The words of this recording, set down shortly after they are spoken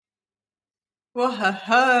Well,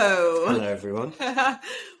 ho. Hello, everyone.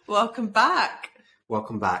 Welcome back.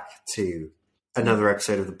 Welcome back to another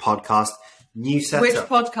episode of the podcast. New setup. Which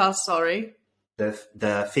podcast, sorry?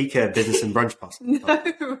 The Fika Business and Brunch podcast. No,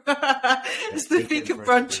 it's the Fika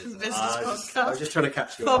Brunch and Business podcast. I was just trying to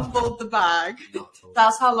catch you Fumbled the bag.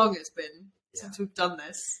 That's how long it's been since we've done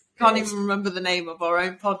this. Can't even remember the name of our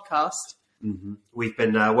own podcast. Mm-hmm. We've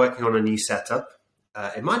been working on a new setup.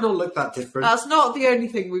 It might not look that different. That's not the only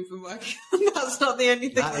thing we've been working on. That's not the only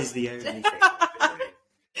thing. That is the only thing we've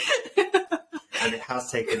been doing. And it has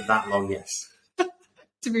taken that long, yes.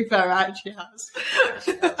 To be fair, it actually has.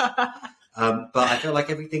 But I feel like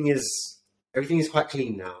everything is quite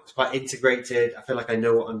clean now. It's quite integrated. I feel like I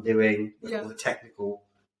know what I'm doing with all the technical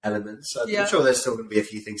elements. I'm sure there's still going to be a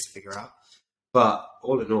few things to figure out. But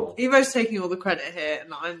all in all... Evo's taking all the credit here,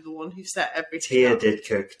 and I'm the one who set everything Tia up. did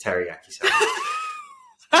cook teriyaki salmon.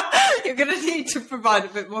 You're going to need to provide a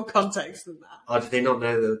bit more context than that. Oh, did they not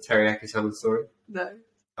know the teriyaki salmon story? No.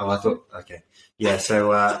 Oh, I thought... Okay. Yeah,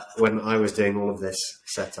 so when I was doing all of this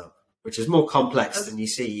setup, which is more complex than you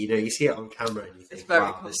see. You see it on camera and you think, it's very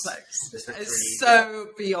wow, complex. This it's so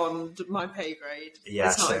beyond my pay grade. Yeah,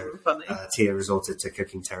 it's not even funny. Tia resorted to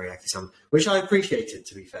cooking teriyaki salmon, which I appreciated,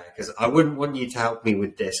 to be fair, because I wouldn't want you to help me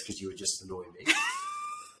with this because you would just annoy me.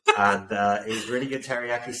 And it was really good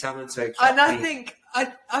teriyaki salmon.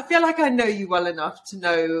 I feel like I know you well enough to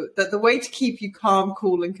know that the way to keep you calm,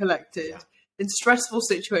 cool, and collected in stressful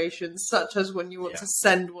situations, such as when you want to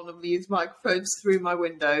send one of these microphones through my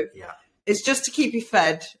window, is just to keep you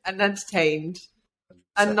fed and entertained,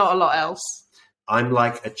 and not a lot else. I'm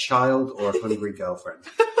like a child or a hungry girlfriend.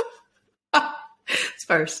 It's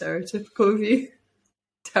very stereotypical of you.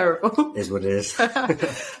 Terrible. Is what it is.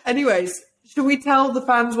 Anyways, should we tell the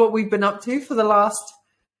fans what we've been up to for the last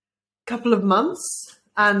couple of months?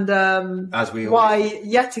 And why,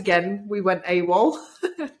 yet again, we went AWOL.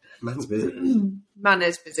 Man's busy. Man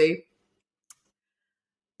is busy.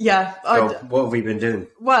 Yeah. What have we been doing?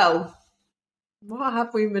 Well, what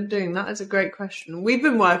have we been doing? That is a great question. We've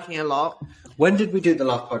been working a lot. When did we do the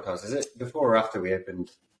last podcast? Is it before or after we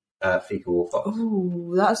opened Fika Wolf?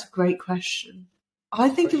 Oh, that's a great question. I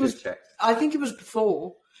think it was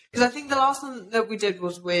before. Because I think the last one that we did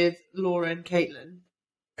was with Laura and Caitlin.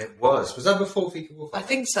 It was. Was that before Fika Wolf? I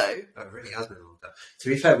think so. Oh, it really has been a long time. To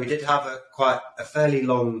be fair, we did have a fairly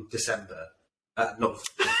long December. Not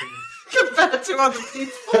compared to other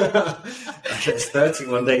people. It's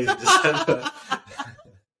 31 days of December.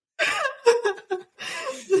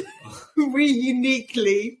 We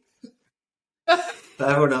uniquely. For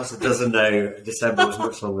everyone else that doesn't know, December was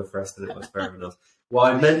much longer for us than it was for everyone else.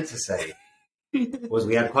 What I meant to say was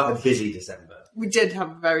we had quite a busy December. We did have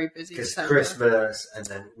a very busy December. Because Christmas, and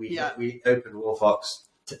then we opened Warfox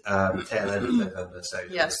tail end of November. So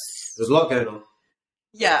yes, there's a lot going on.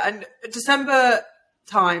 Yeah, and December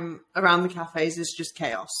time around the cafes is just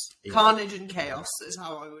chaos. Yeah. Carnage and chaos is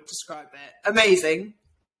how I would describe it. Amazing.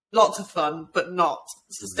 Lots of fun, but not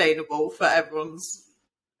sustainable for everyone's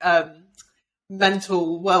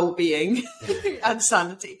mental well-being and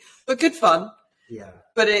sanity. But good fun. Yeah.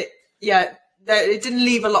 But it didn't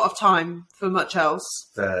leave a lot of time for much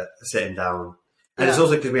else. For sitting down. And it's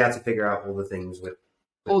also because we had to figure out all the things with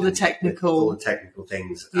all the technical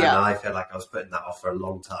things. And I feel like I was putting that off for a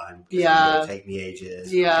long time. Yeah. It would take me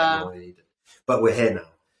ages. Yeah. But we're here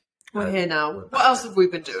now. What else have we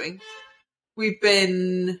been doing? We've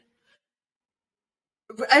been...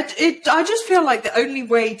 I just feel like the only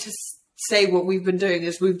way to say what we've been doing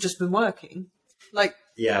is we've just been working. Like...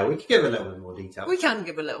 Yeah, we can give a little bit more detail. We can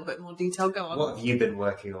give a little bit more detail. Go on. What have you been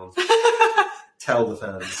working on? Tell the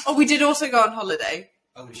fans. Oh, we did also go on holiday.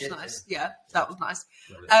 Oh, which is nice. Yeah, that was nice.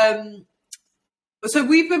 So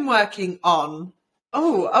we've been working on...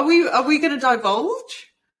 Oh, are we going to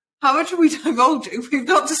divulge? How much are we divulging? We've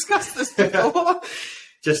not discussed this before.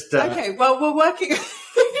 Just... Okay, well, we're working...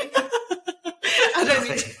 I don't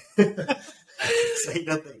need to... Say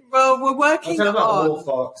nothing. Well, we're working on...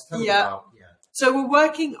 Warfox. So we're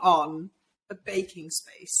working on a baking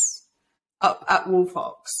space up at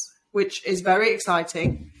Wolfox, which is very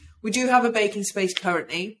exciting. We do have a baking space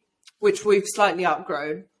currently, which we've slightly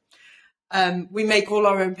outgrown. We make all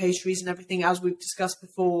our own pastries and everything, as we've discussed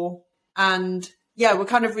before. And yeah, we're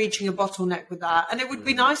kind of reaching a bottleneck with that. And it would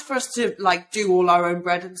be nice for us to do all our own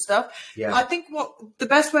bread and stuff. Yeah. I think the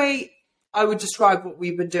best way I would describe what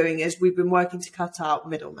we've been doing is we've been working to cut out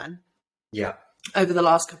middlemen. Yeah. Over the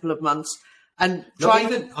last couple of months. And I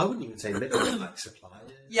wouldn't even say middlemen, like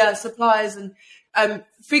suppliers. Yeah, suppliers and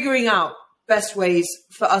figuring out best ways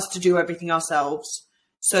for us to do everything ourselves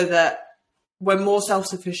so that we're more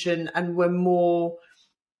self-sufficient and we're more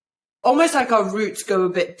almost like our roots go a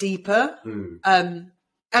bit deeper.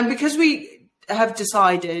 And because we have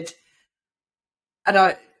decided,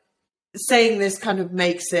 and saying this kind of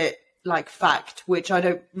makes it like fact, which I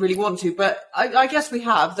don't really want to, but I guess we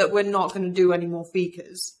have, that we're not going to do any more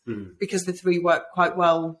fekas because the three work quite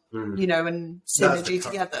well, you know, and synergy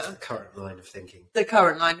together. That's the current line of thinking. The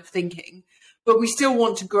current line of thinking. But we still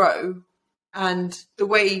want to grow, and the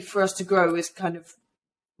way for us to grow is kind of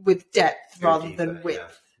with depth rather than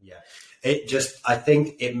width. Yeah. I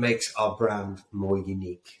think it makes our brand more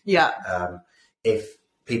unique. Yeah. If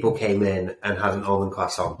people came in and had an almond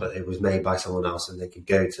croissant, but it was made by someone else, and they could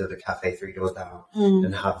go to the cafe 3 doors down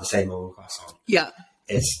and have the same almond croissant. Yeah.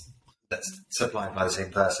 That's supplied by the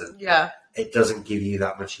same person. Yeah. It doesn't give you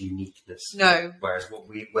that much uniqueness. No. Whereas what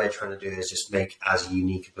we're trying to do is just make as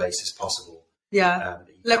unique a place as possible. Yeah.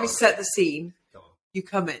 Let me set the scene. You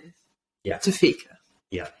come in to Fika.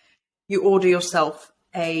 Yeah. You order yourself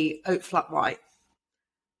a oat flat white,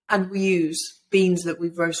 and we use beans that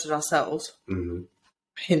we've roasted ourselves. Mm-hmm.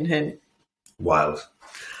 Hint, hint. Wild.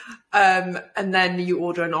 And then you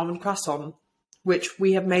order an almond croissant, which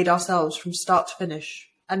we have made ourselves from start to finish.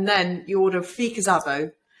 And then you order Fika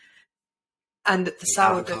Zabo, and the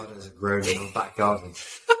sourdough. Avocados are grown in our back garden.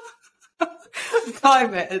 The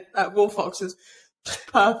climate at Woolfox is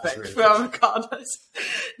perfect for avocados.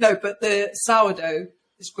 No, but the sourdough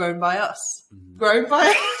is grown by us. Grown by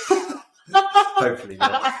us? Hopefully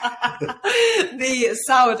not. The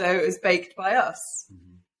sourdough is baked by us.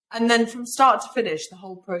 And then from start to finish, the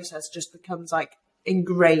whole process just becomes like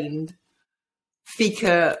ingrained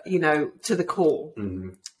Fika, you know, to the core.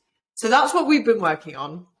 So that's what we've been working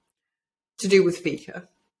on to do with Fika.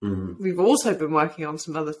 We've also been working on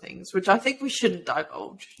some other things, which I think we shouldn't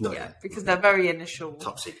divulge yet, because they're very initial.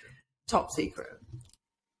 Top secret.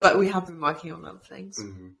 But we have been working on other things.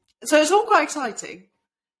 So it's all quite exciting.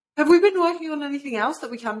 Have we been working on anything else that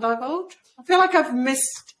we can divulge? I feel like I've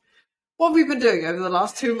missed what have we been doing over the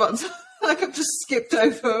last 2 months. Like I've just skipped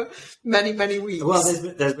over many, many weeks. Well,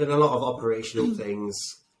 there's been a lot of operational things,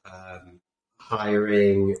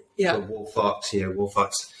 hiring for Woolfox. You know,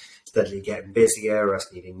 Woolfox steadily getting busier, us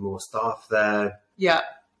needing more staff there. Yeah.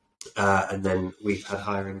 And then we've had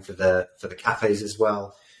hiring for the cafes as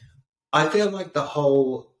well. I feel like the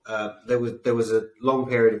whole there was a long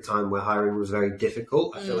period of time where hiring was very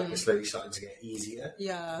difficult. I feel like it's slowly starting to get easier.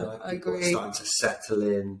 Yeah, I feel like I people agree. are starting to settle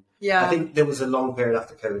in. Yeah. I think there was a long period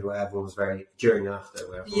after COVID where everyone was during and after,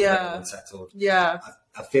 where everyone was very unsettled. Yeah.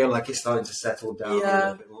 I feel like it's starting to settle down a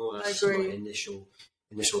little bit more. That's I agree. my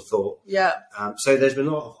initial thought. Yeah. So there's been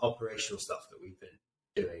a lot of operational stuff that we've been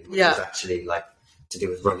doing, which is actually like to do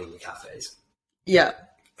with running the cafes. Yeah.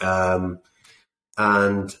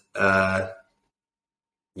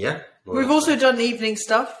 We've also done evening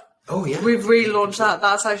stuff. Oh, yeah. We've relaunched that.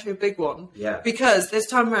 That's actually a big one. Yeah. Because this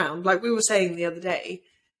time round, like we were saying the other day,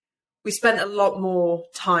 we spent a lot more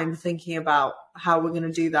time thinking about how we're going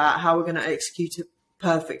to do that, how we're going to execute it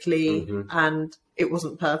perfectly. And it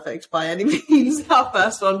wasn't perfect by any means, our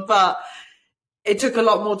first one, but it took a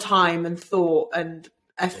lot more time and thought and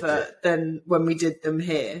effort than when we did them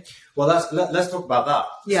here. Well, let's talk about that.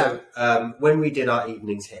 Yeah. So when we did our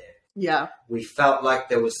evenings here, we felt like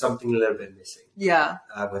there was something a little bit missing. Yeah.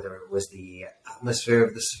 Whether it was the atmosphere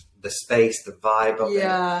of the space, the vibe of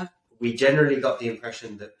it. We generally got the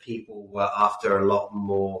impression that people were after a lot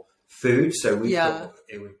more food. So we thought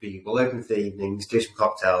it would be, we'll open for the evenings, do some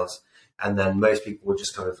cocktails, and then most people would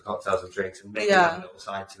just come in for cocktails and drinks and maybe have a little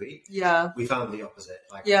side to eat. Yeah. We found the opposite.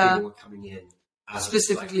 Like people were coming in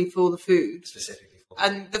specifically for the food.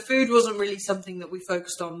 And the food wasn't really something that we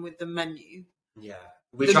focused on with the menu. Yeah.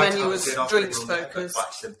 The menu was drinks focused.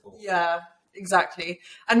 Quite simple. Yeah, exactly.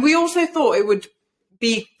 And we also thought it would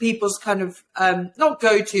be people's kind of, not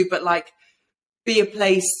go-to, but like be a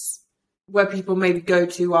place where people maybe go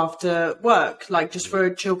to after work, like just for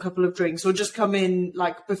a chill couple of drinks, or just come in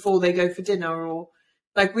like before they go for dinner, or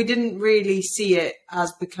like we didn't really see it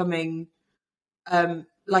as becoming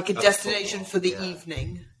like a destination for the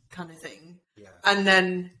evening kind of thing. Yeah. And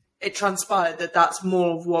then it transpired that that's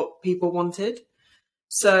more of what people wanted.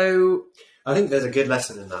 So I think there's a good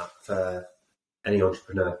lesson in that for any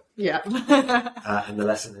entrepreneur. Yeah. And the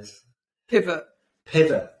lesson is pivot.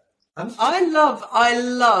 I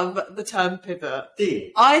love the term pivot. Do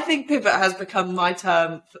you? I think pivot has become my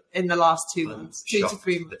term in the last 2 months, 2 to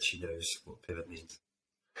 3 months. That she knows what pivot means.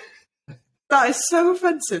 That is so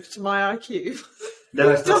offensive to my IQ. No,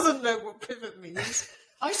 it doesn't know what pivot means.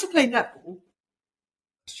 I used to play netball.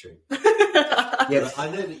 That's true. Yeah, but I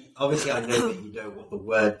know that you know what the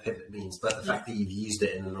word pivot means, but the fact that you've used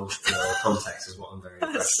it in an entrepreneurial context is what I'm very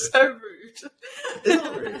impressed with. So rude. It's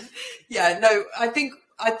not rude. Yeah, no, I think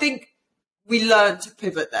we learned to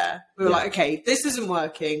pivot there. We were like, okay, this isn't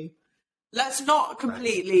working. Let's not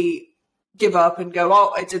completely give up and go,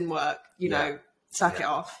 oh, it didn't work, you know, sack it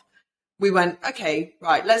off. We went, okay,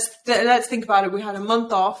 right, let's think about it. We had a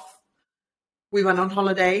month off. We went on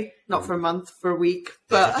holiday, not for a month, for a week,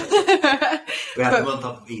 but we had a month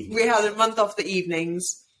off the evenings. We had a month off the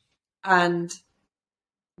evenings, and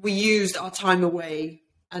we used our time away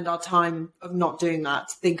and our time of not doing that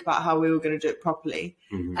to think about how we were going to do it properly.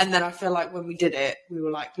 Mm-hmm. And then I feel like when we did it, we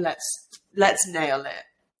were like, let's nail it.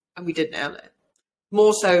 And we did nail it.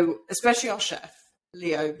 More so, especially our chef,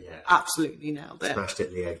 Leo, absolutely nailed it. Smashed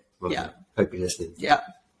it, Leo. Well, hope you're listening. Yeah.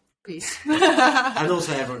 Peace. And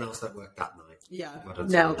also everyone else that worked that night. Yeah. Well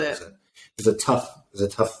nailed it. It was a tough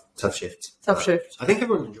shift. Tough shift. I think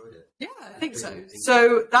everyone enjoyed it. Yeah, I think so.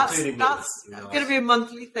 So that's going to be a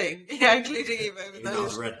monthly thing. Yeah, including Evo. I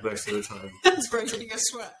was red most of the time. That's breaking a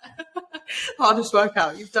sweat. Hardest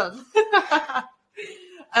workout you've done.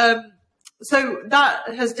 So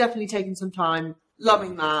that has definitely taken some time.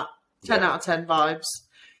 Loving that. 10 out of 10 vibes.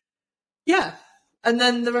 Yeah. And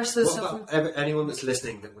then the rest of the stuff. About anyone that's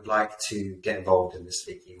listening that would like to get involved in this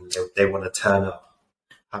speaking, they want to turn up,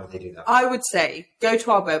 how do they do that? I would say go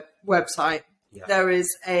to our website. Yeah. There is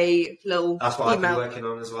a little That's what email. I've been working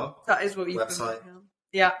on as well. That is what you've been working on.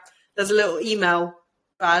 Yeah. There's a little email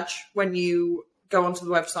badge when you go onto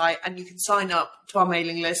the website, and you can sign up to our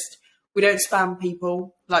mailing list. We don't spam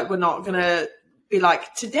people. Like, we're not going to be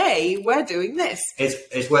like, today we're doing this.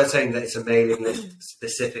 It's worth saying that it's a mailing list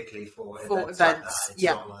specifically for events. Like that. It's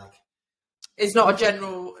not like... It's not a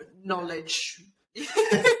general knowledge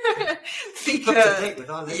feature.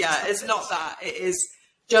 Yeah, it's not that. It is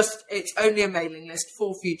just, it's only a mailing list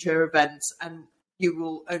for future events, and you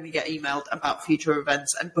will only get emailed about future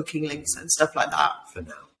events and booking links and stuff like that.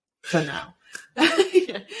 For now.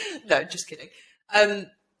 No, just kidding.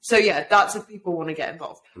 So yeah, that's if people want to get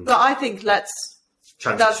involved. But I think that's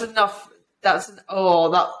enough. That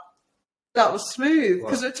was smooth,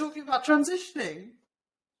 because we're talking about transitioning.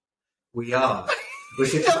 We are. We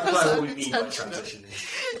should talk about what we mean by transitioning.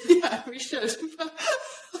 Yeah, we should.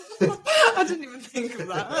 I didn't even think of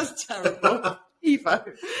that. That's terrible.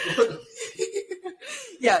 Evo.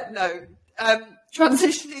 Yeah, no.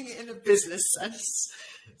 Transitioning in a business sense.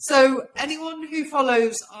 So anyone who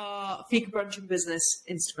follows our Fika Brunch and Business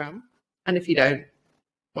Instagram, and if you don't,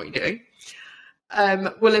 what are you doing?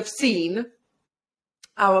 Will have seen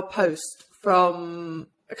our post from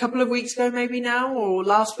a couple of weeks ago, maybe now, or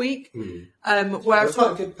last week. Where it's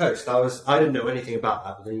quite a good post. I didn't know anything about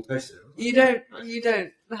that, but then you posted it. You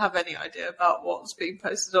don't have any idea about what's being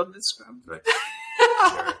posted on Instagram. Right.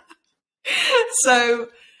 So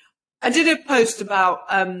I did a post about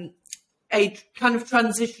a kind of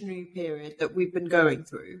transitionary period that we've been going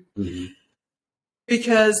through,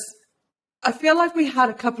 because I feel like we had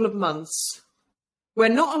a couple of months where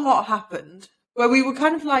not a lot happened, where we were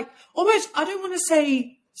kind of like almost, I don't want to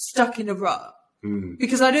say stuck in a rut,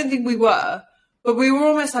 because I don't think we were, but we were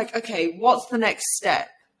almost like, okay, what's the next step?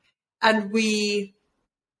 And we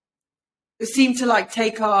seemed to like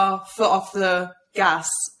take our foot off the gas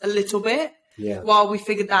a little bit while we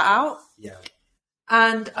figured that out. Yeah.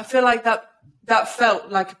 And I feel like that felt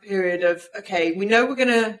like a period of, okay, we know we're going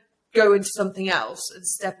to go into something else and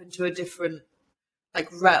step into a different like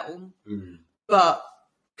realm, but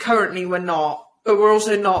currently we're not, but we're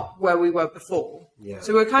also not where we were before. Yeah.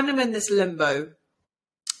 So we're kind of in this limbo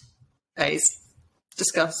phase.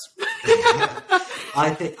 Discuss.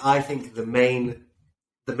 I think the main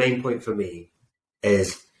point for me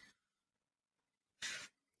is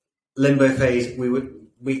limbo phase.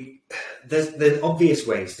 There's obvious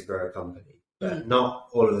ways to grow a company, but not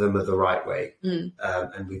all of them are the right way.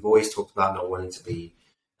 And we've always talked about not wanting to be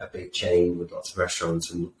a big chain with lots of restaurants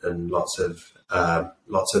and lots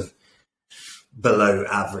of below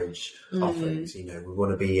average offerings. You know, we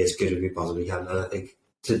want to be as good as we possibly can, and I think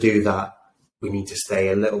to do that we need to stay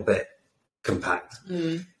a little bit compact.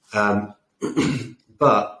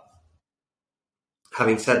 But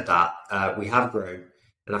having said that, we have grown.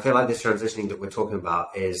 And I feel like this transitioning that we're talking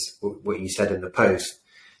about is what you said in the post,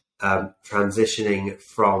 transitioning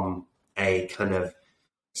from a kind of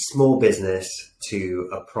small business to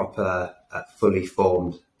a proper, fully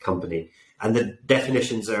formed company. And the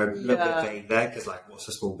definitions are a little bit vague there, because like, what's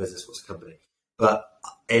a small business, what's a company? But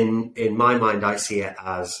in my mind, I see it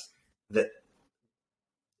as that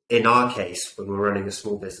in our case, when we're running a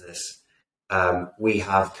small business, we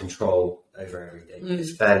have control over everything.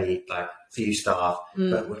 It's fairly like few staff,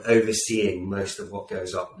 but we're overseeing most of what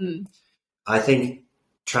goes on. I think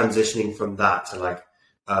transitioning from that to like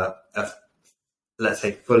let's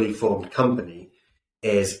say, fully formed company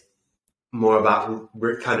is more about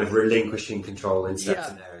kind of relinquishing control in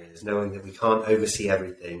certain areas, knowing that we can't oversee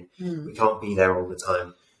everything, we can't be there all the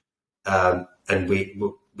time, and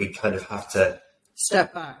we kind of have to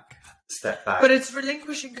step back. But it's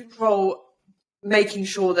relinquishing control, making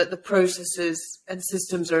sure that the processes and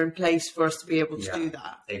systems are in place for us to be able to do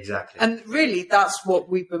that. Exactly. And really, that's what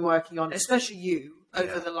we've been working on, especially you,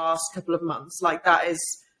 over the last couple of months. Like,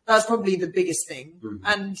 that's probably the biggest thing,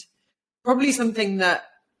 and probably something that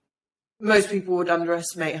most people would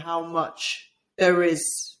underestimate how much there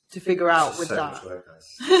is to figure out with that. Much work, guys.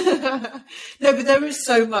 No, but there is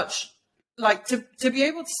so much, like, to be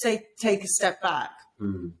able to take a step back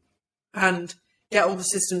and get all the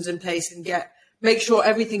systems in place and make sure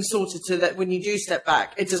everything's sorted so that when you do step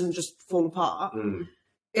back, it doesn't just fall apart,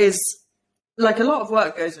 is like a lot of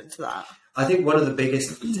work goes into that. I think one of the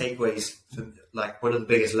biggest takeaways, one of the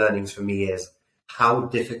biggest learnings for me is how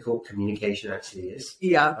difficult communication actually is.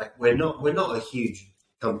 Yeah. Like, we're not a huge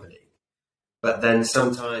company, but then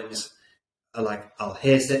sometimes I'll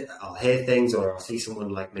hear things, or I'll see someone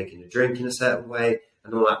like making a drink in a certain way,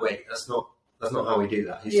 and I'm like, wait, that's not how we do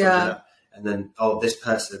that. Who's talking that? And then, I saw this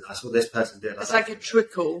person do it. It's like a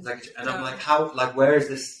trickle. I'm like, where is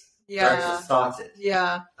this? Where has it started?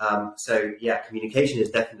 Yeah. So communication is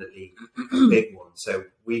definitely a big one. So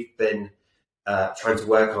we've been trying to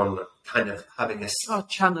work on kind of having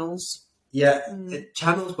channels. Yeah,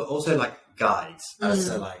 channels, but also like guides as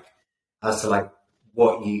to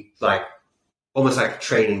what you like, almost like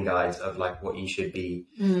training guides of like what you should be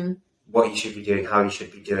doing, how you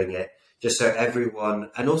should be doing it, just so everyone.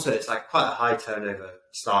 And also, it's like quite a high turnover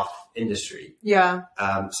staff industry. Yeah.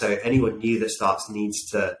 So anyone new that starts needs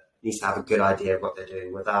to have a good idea of what they're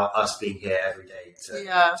doing without us being here every day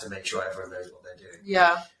to make sure everyone knows what they're doing.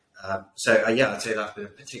 Yeah. I'd say that's been a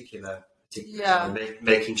particular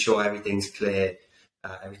making sure everything's clear,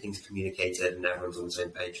 everything's communicated, and everyone's on the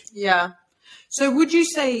same page. Yeah. So would you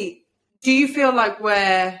say, do you feel like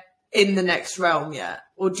we're in the next realm yet?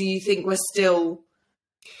 Or do you think we're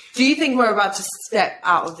about to step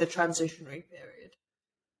out of the transitionary period?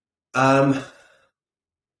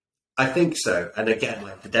 I think so. And again,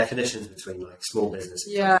 like the definitions between like small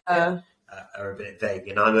businesses are a bit vague,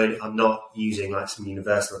 and I'm not using like some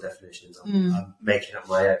universal definitions. I'm making up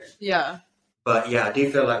my own. Yeah. But I do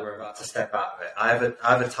feel like we're about to step out of it. I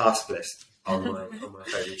have a task list on my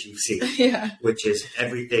phone, which you've seen, which is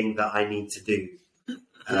everything that I need to do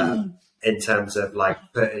in terms of like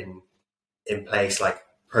putting in place like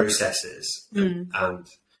processes and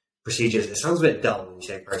procedures. It sounds a bit dull when you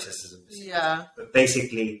say processes and procedures. Yeah. But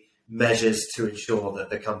basically measures to ensure that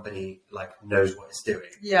the company like knows what it's doing.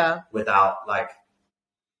 Yeah. Without like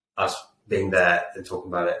us being there and talking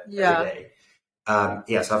about it every day.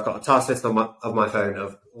 So I've got a task list on my phone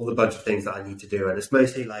of all the bunch of things that I need to do, and it's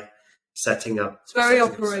mostly like setting up. It's very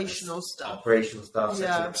operational stuff. Setting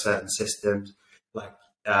up certain systems. Like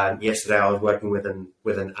yesterday, I was working with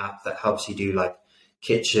an app that helps you do like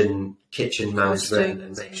kitchen management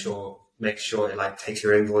and make sure it like takes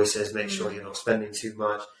your invoices, make sure you're not spending too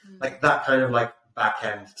much, like that kind of like back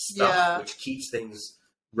end stuff, which keeps things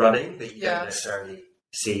running that you don't necessarily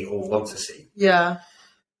see or want to see. Yeah.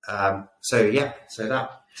 I feel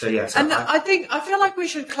like we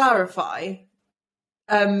should clarify,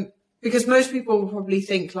 because most people will probably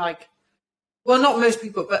think like, well, not most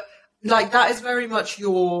people, but like that is very much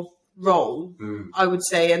your role, I would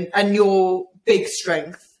say, and your big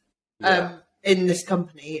strength in this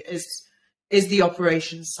company is the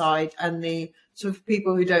operations side, and the sort of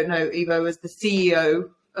people who don't know, Evo is the CEO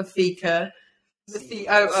of Fika, the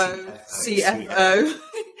COO, CFO.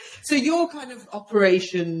 So your kind of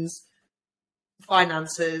operations,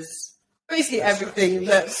 finances, basically everything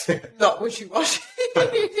that's not wishy-washy.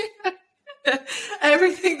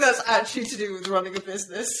 Everything that's actually to do with running a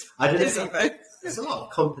business is Evo. There's a lot of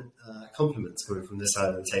compliments coming from this side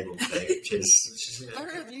of the table today, which is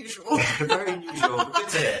very unusual. Very unusual, but good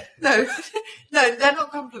to hear. No, they're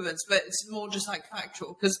not compliments, but it's more just like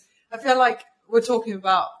factual, because I feel like we're talking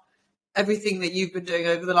about everything that you've been doing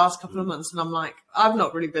over the last couple of months, and I'm like, I've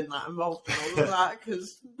not really been that involved in all of that,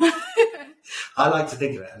 because I like to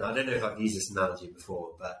think of it, and I don't know if I've used this analogy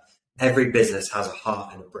before, but every business has a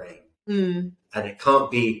heart and a brain, and it can't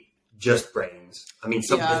be just brains. I mean,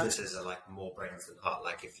 some businesses are like more brains than heart,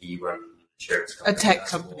 like if you run an insurance company, a tech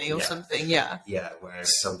company or something, yeah,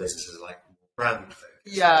 whereas some businesses are like more brand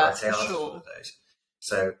focused. I'd say for sure. One of those.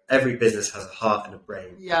 So every business has a heart and a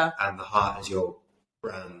brain, and the heart is your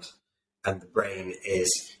brand, and the brain is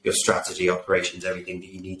your strategy, operations, everything that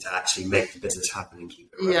you need to actually make the business happen and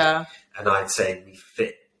keep it running. And I'd say we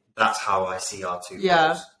fit that's how I see our two Yeah.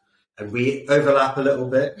 roles. And we overlap a little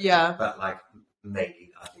bit. Yeah. But like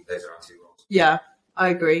maybe I think those are our two roles. Yeah, I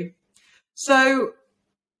agree. So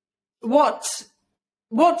what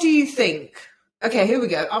do you think? Okay, here we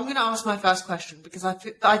go. I'm going to ask my first question because I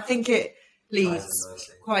think it leads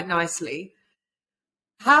quite nicely.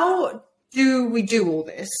 How do we do all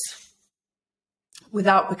this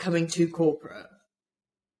without becoming too corporate?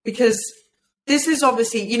 Because this is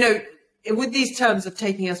obviously, you know, with these terms of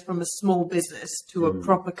taking us from a small business to a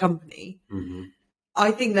proper company,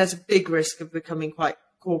 I think there's a big risk of becoming quite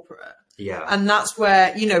corporate. Yeah. And that's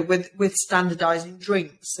where, you know, with standardizing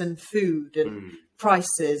drinks and food and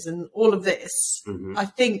prices and all of this, I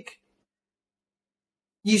think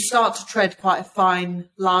you start to tread quite a fine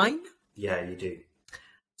line. Yeah, you do.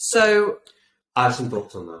 So I have some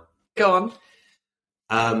thoughts on that. Go on.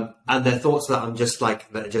 And they're thoughts that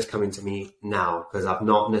that are just coming to me now because I've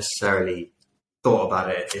not necessarily thought about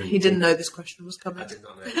it. He didn't know this question was coming. I did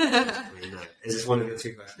not know. No. Is this one of your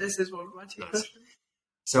two questions? This is one of my two questions.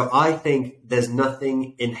 So I think there's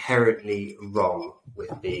nothing inherently wrong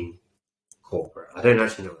with being corporate. I don't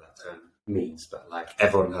actually know what that term means, but like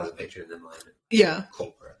everyone has a picture in their mind. Yeah.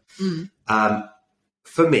 Corporate.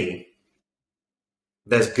 For me,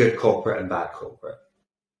 there's good corporate and bad corporate.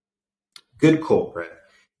 Good corporate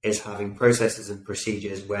is having processes and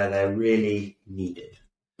procedures where they're really needed.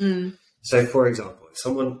 So, for example, if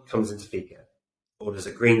someone comes into Fika, orders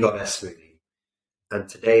a green goddess smoothie, and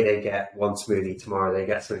today they get one smoothie, tomorrow they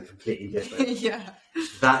get something completely different. Yeah.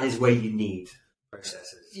 That is where you need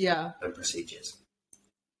processes and procedures.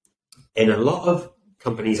 In a lot of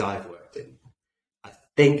companies I've worked in, I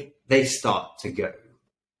think they start to go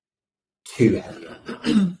too heavy on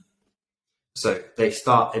that. So they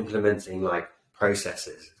start implementing like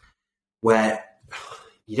processes where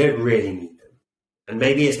you don't really need them. And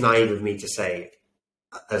maybe it's naive of me to say,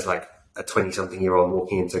 as like a 20-something-year-old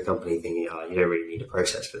walking into a company thinking, oh, you don't really need a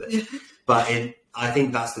process for this. But I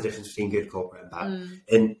think that's the difference between good corporate and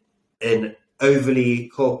bad. In overly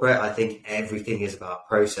corporate, I think everything is about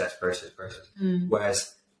process.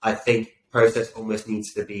 Whereas I think process almost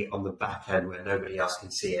needs to be on the back end where nobody else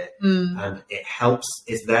can see it. And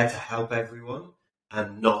it's there to help everyone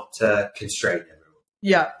and not to constrain everyone.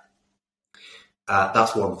 Yeah.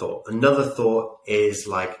 That's one thought. Another thought is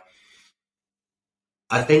like,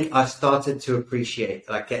 I think I started to appreciate,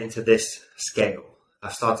 like getting to this scale, I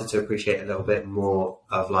started to appreciate a little bit more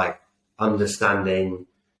of like understanding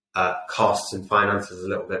costs and finances a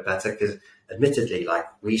little bit better because admittedly, like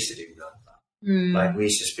we used to do none of that. Like we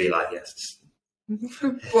used to just be like, yes.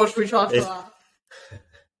 What should we charge for that?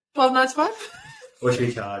 $12.95? What should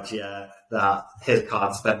we charge? Yeah. That, here's a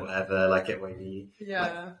card, spend whatever, like it won't be. Yeah.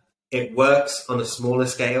 Like, it works on a smaller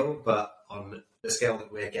scale, but on the scale that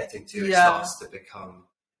we're getting to, it starts to become,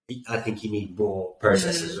 I think you need more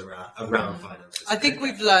processes around finances. I think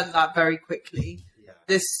we've learned that very quickly. Yeah.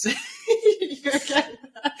 This, you okay?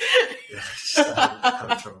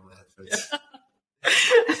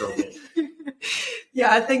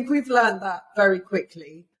 Yeah, I think we've learned that very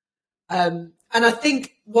quickly. And I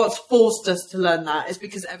think what's forced us to learn that is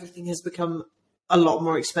because everything has become a lot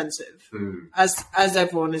more expensive, as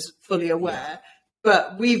everyone is fully aware. Yeah.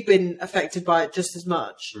 But we've been affected by it just as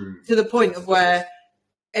much, to the point of where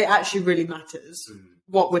it actually really matters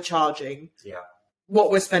what we're charging,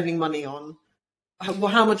 what we're spending money on,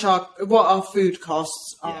 how much what our food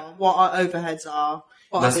costs are, what our overheads are,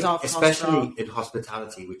 what our staff costs are. Especially in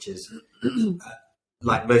hospitality, which is,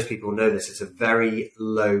 like most people know this, it's a very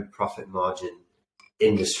low profit margin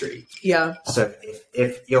industry. Yeah. So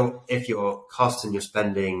if your costs and your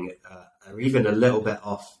spending are even a little bit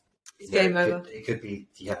off, game over. It could be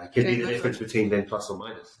the difference between being plus or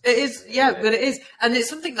minus. It is, but it is, and it's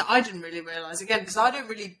something that I didn't really realise again because I don't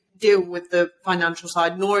really deal with the financial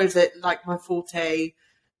side, nor is it like my forte.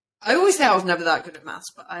 I always say I was never that good at maths,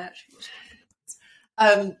 but I actually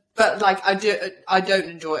was. But like I don't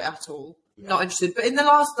enjoy it at all. Yeah. Not interested. But in the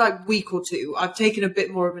last like week or two, I've taken a bit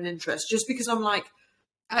more of an interest just because I'm like,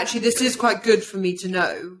 actually, this is quite good for me to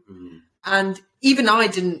know. And even I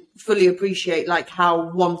didn't fully appreciate like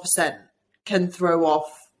how 1% can throw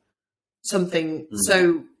off something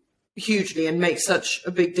so hugely and make such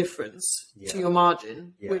a big difference to your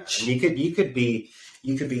margin. Yeah. Which and you could be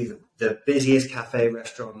the busiest cafe,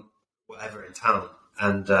 restaurant, whatever in town,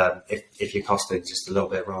 and if your costing just a little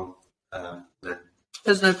bit wrong, then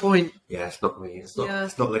there's no point. Yeah, it's not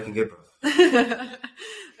looking good, bro.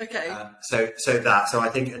 Okay. So I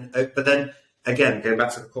think, but then again, going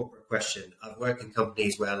back to the corporate question, I've worked in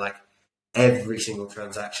companies where like every single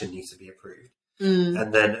transaction needs to be approved,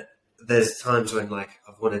 and then there's times when like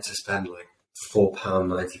I've wanted to spend like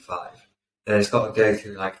 £4.95. And it's got to go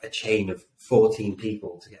through like a chain of 14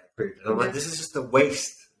 people to get approved. And I'm like, this is just a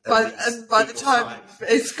waste. By the time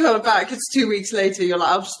it's coming back, it's 2 weeks later. You're like,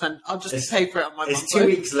 I'll just pay for it on my. It's 2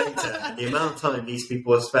 weeks later, and the amount of time these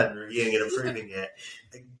people have spent reviewing and approving it,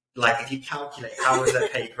 like if you calculate hours they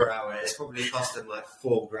pay per hour, it's probably cost them like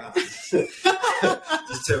 £4,000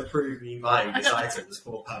 just to approve me buying this item. It's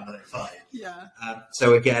 £4.95. Yeah.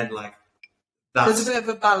 So again, like there's a bit of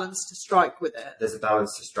a balance to strike with it. There's a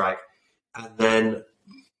balance to strike, and then.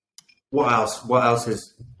 What else? What else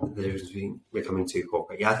is becoming too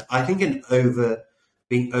corporate? Yeah, I think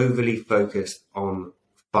being overly focused on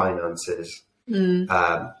finances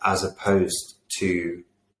as opposed to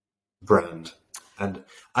brand, and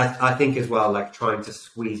I think as well, like trying to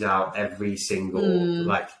squeeze out every single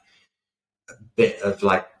like bit of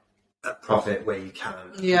like a profit where you can,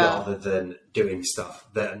 rather than doing stuff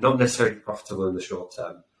that are not necessarily profitable in the short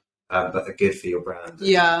term, but are good for your brand,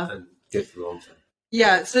 and good for the long term.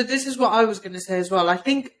 Yeah, so this is what I was going to say as well. I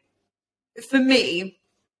think for me,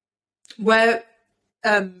 where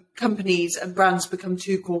companies and brands become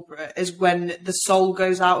too corporate is when the soul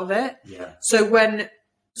goes out of it. Yeah. So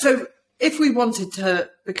if we wanted to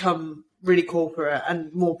become really corporate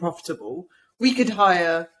and more profitable, we could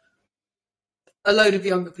hire a load of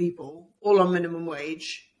younger people, all on minimum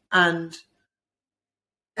wage, and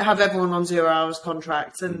have everyone on 0 hours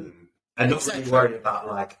contracts and not really worry about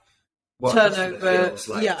like. What turnover, feels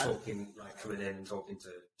like talking, like coming in and talking to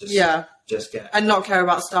just get and not care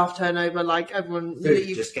about staff turnover, like everyone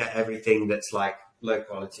leave. Just get everything that's like low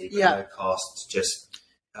quality, but low cost. Just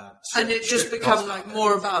and it just become like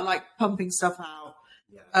more about like pumping stuff out.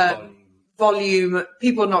 Volume.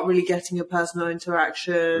 People not really getting a personal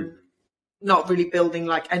interaction, not really building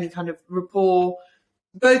like any kind of rapport,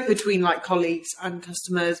 both between like colleagues and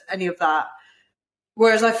customers, any of that.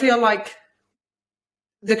 Whereas I feel like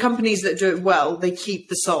the companies that do it well, they keep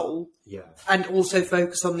the soul and also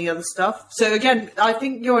focus on the other stuff. So again, I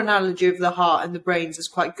think your analogy of the heart and the brains is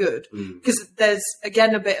quite good because there's,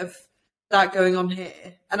 again, a bit of that going on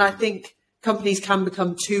here. And I think companies can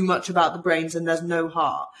become too much about the brains and there's no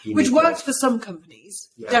heart, which works for some companies,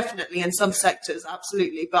 definitely, in some sectors,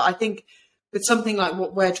 absolutely. But I think with something like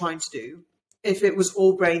what we're trying to do, if it was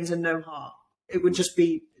all brains and no heart, it would just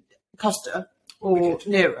be Costa or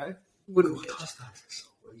Nero. Wouldn't be Costa has a soul.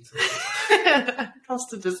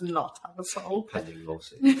 Costa does not have a soul. Pending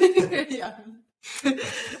lawsuit. Yeah.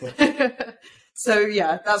 So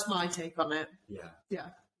yeah, that's my take on it. Yeah.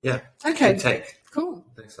 Okay. Good take. Cool.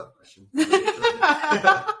 Thanks for that question.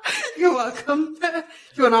 You're welcome. Do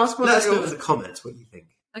you want to ask one? Let us know in the comments what you think.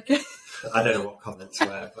 Okay. I don't know what comments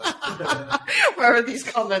were, but where are these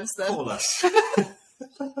comments then? Call us.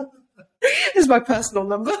 This is my personal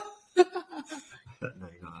number. No, you're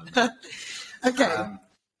not. Okay.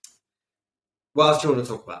 What else do you want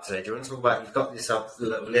to talk about today? Do you want to talk about, you've got yourself a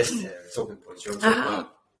little list here of talking points. Do you want to talk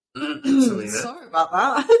about something that... Sorry about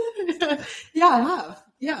that. Yeah, I have.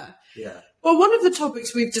 Yeah. Well, one of the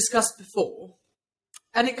topics we've discussed before,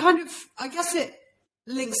 and it kind of, I guess it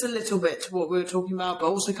links a little bit to what we were talking about, but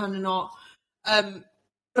also kind of not.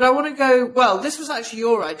 But I want to go, well, this was actually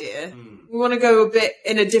your idea. We want to go a bit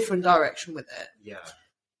in a different direction with it. Yeah.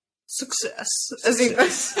 Success, as you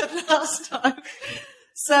both said last time.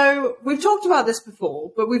 So we've talked about this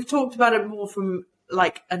before, but we've talked about it more from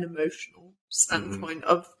like an emotional standpoint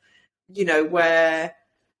of, you know,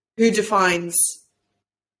 who defines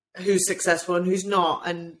who's successful and who's not,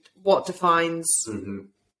 and what defines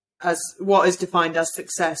what is defined as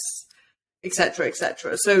success, etc.,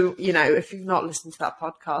 etc. So, you know, if you've not listened to that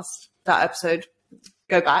podcast, that episode,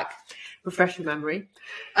 go back, refresh your memory.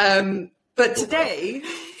 But today,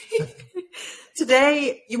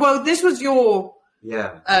 well, this was your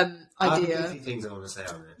idea. I have a few things I want to say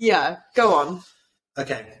on it. Yeah, go on.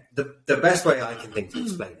 Okay, the best way I can think to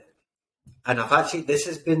explain it, and this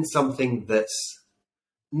has been something that's,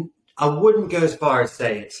 I wouldn't go as far as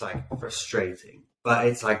say it's like frustrating, but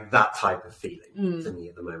it's like that type of feeling to me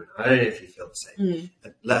at the moment. I don't know if you feel the same.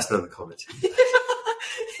 Let us know in the comments.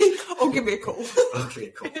 Or give me a call.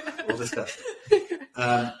 We'll discuss it.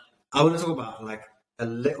 I want to talk about like a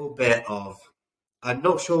little bit of, I'm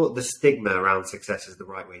not sure the stigma around success is the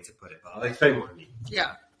right way to put it, but I'll explain what I mean.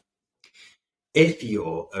 Yeah. If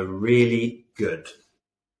you're a really good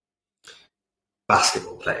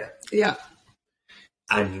basketball player,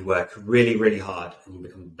 and you work really, really hard and you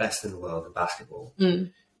become the best in the world at basketball,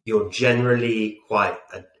 you're generally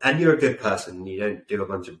and you're a good person and you don't do a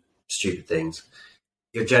bunch of stupid things,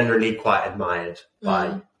 you're generally quite admired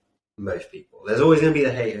by most people. There's always going to be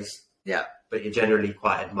the haters. Yeah. but you're generally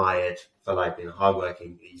quite admired for like being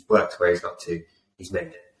hardworking. He's worked where he's got to. He's made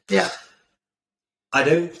it. Yeah. I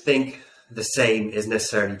don't think the same is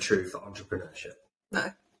necessarily true for entrepreneurship.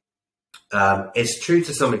 No. It's true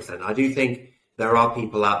to some extent. I do think there are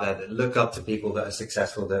people out there that look up to people that are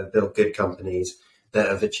successful, that have built good companies, that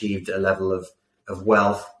have achieved a level of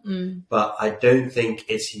wealth. But I don't think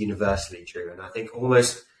it's universally true. And I think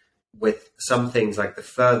almost with some things, like the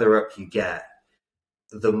further up you get,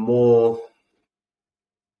 the more,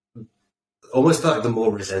 almost like the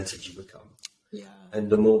more resented you become. Yeah. And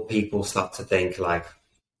the more people start to think like,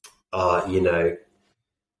 you know,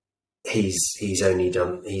 he's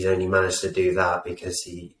only managed to do that because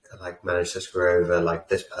he like managed to screw over like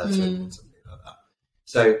this person or something like that.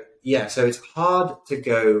 So yeah, so it's hard to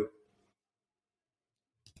go.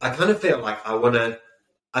 I kind of feel like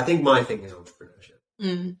I think my thing is entrepreneurship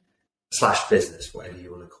 / business, whatever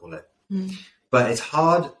you want to call it. But it's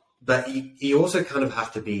hard, but you also kind of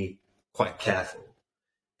have to be quite careful.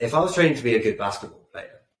 If I was training to be a good basketball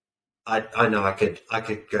player, I know I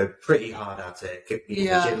could go pretty hard at it. Could be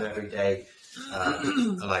in the gym every day,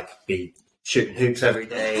 like be shooting hoops every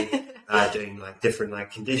day, doing like different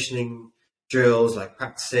like conditioning drills, like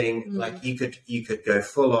practicing. Like you could go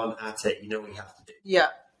full on at it. You know what you have to do. Yeah.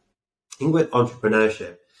 I think with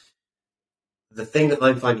entrepreneurship, the thing that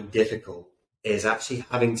I'm finding difficult is actually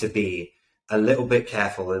having to be a little bit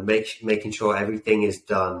careful and making sure everything is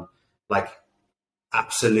done like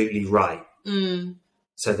absolutely right.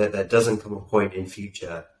 So that there doesn't come a point in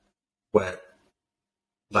future where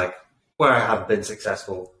I have been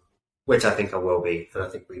successful, which I think I will be, and I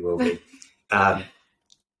think we will be,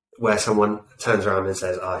 where someone turns around and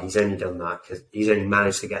says, he's only done that because he's only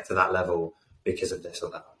managed to get to that level because of this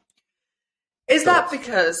or that. Is that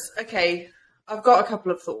because, okay, I've got a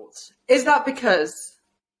couple of thoughts. Is that because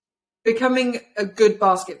becoming a good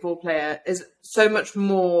basketball player is so much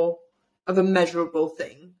more of a measurable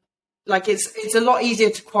thing? Like it's a lot easier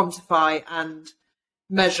to quantify and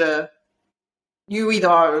measure. You either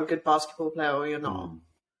are a good basketball player or you're not.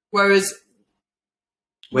 Whereas,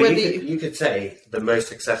 you could say the most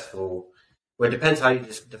successful. Well, it depends how you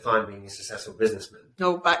define being a successful businessman.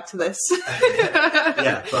 No, back to this.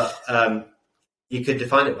 Yeah, but you could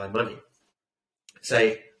define it by money.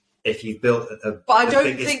 Say if you've built but I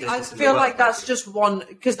don't think I feel like that's just one,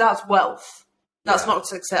 because that's wealth. That's not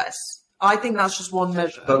success. I think that's just one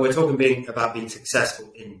measure. But we're talking about being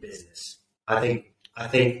successful in business. I think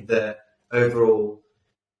the overall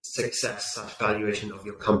success / valuation of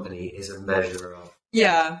your company is a measure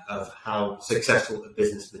of how successful a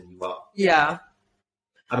businessman you are. Yeah.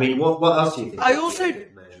 I mean, what else do you think? I also,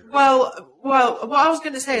 well, what I was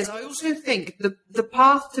going to say is I also think the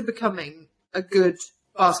path to becoming a good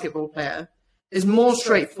basketball player is more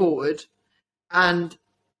straightforward and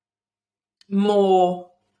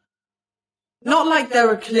more, not like there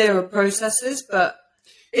are clearer processes, but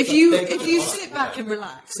if you sit back and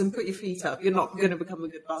relax and put your feet up, you're not going to become a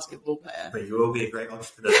good basketball player. But you will be a great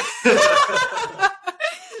entrepreneur.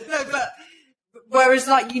 No, but whereas,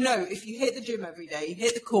 like, you know, if you hit the gym every day, you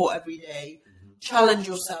hit the court every day, challenge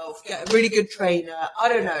yourself, get a really good trainer. I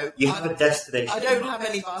don't know. You have a destination. I don't have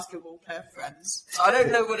any basketball player friends, so I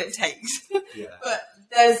don't know what it takes. Yeah. But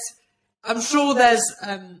I'm sure there's,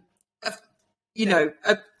 a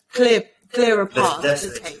clearer path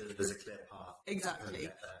to take. There's a clear path. Exactly.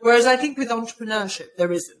 Whereas I think with entrepreneurship,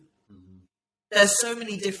 there isn't. There's so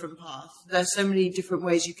many different paths. There's so many different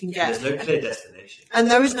ways you can get. There's no clear destination. And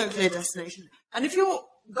there is no clear destination. And if your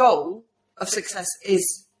goal of success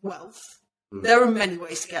is wealth, there are many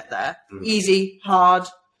ways to get there. Easy, hard,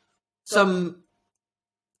 some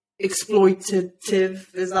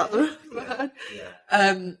exploitative, is that the word?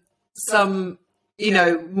 Yeah. Some,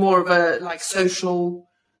 more of a like social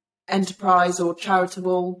enterprise or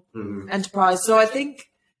charitable enterprise. So I think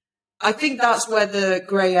that's where the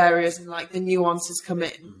grey areas and like the nuances come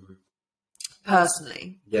in.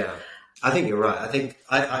 Personally, yeah, I think you're right. I think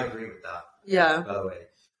I agree with that. Yeah, by the way,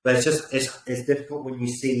 but it's just it's difficult when you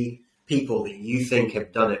see people that you think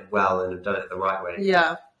have done it well and have done it the right way.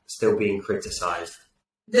 Yeah, still being criticised.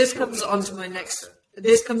 This comes on to my next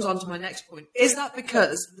point. Is that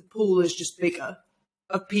because the pool is just bigger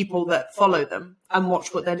of people that follow them and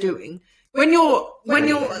watch what they're doing? When you're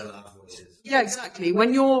yeah, exactly.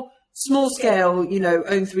 When you're small scale,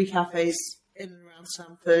 own 3 cafes in and around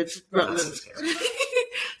Stamford, Rutland.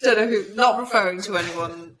 Don't know who. Not referring to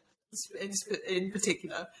anyone in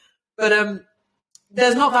particular, but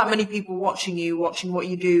there's not that many people watching what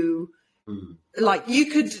you do. Like you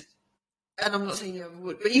could, and I'm not saying you ever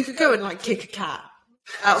would, but you could go and like kick a cat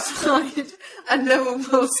outside, and no one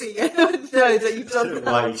will see it and know that you've done that.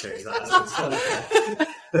 Why you chose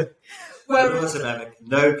that?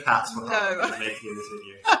 No cats will harm making this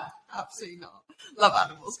video. Absolutely not. Love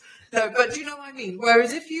animals. No, but do you know what I mean?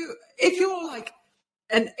 Whereas if you're like,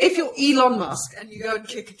 and if you're Elon Musk and you go and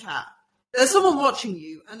kick a cat, there's someone watching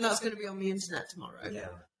you, and that's going to be on the internet tomorrow. Yeah.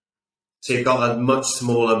 So you've got a much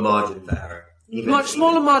smaller margin for error.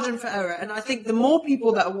 Smaller margin for error, and I think the more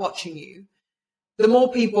people that are watching you, the more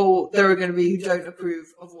people there are going to be who don't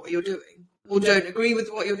approve of what you're doing, or don't agree with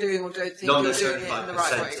what you're doing, or don't think you're doing it in the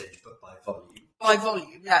right way. But by volume. By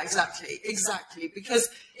volume, yeah, exactly. Because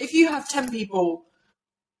if you have 10 people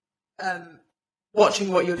watching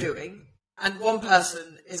what you're doing, and one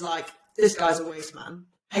person is like, "This guy's a waste man,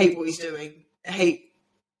 hate what he's doing, hate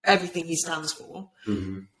everything he stands for,"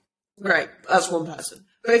 great, that's one person.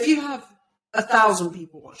 But if you have 1,000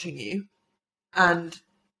 people watching you, and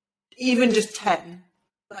even just 10,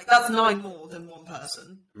 like that's 9 more than one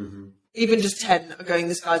person. Even just 10 are going,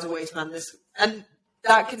 "This guy's a waste man." And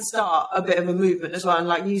that can start a bit of a movement as well. And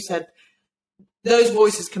like you said, those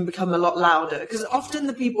voices can become a lot louder, because often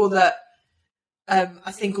the people that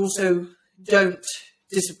I think also don't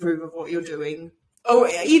disapprove of what you're doing, or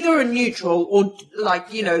either are neutral or like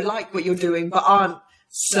what you're doing, but aren't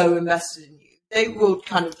so invested in you. They will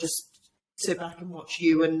kind of just sit back and watch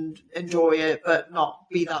you and enjoy it, but not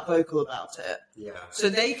be that vocal about it. Yeah. So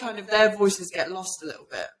they their voices get lost a little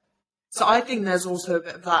bit. So I think there's also a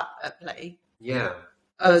bit of that at play. Yeah.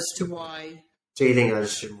 As to why. So you think I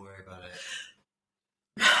just shouldn't worry about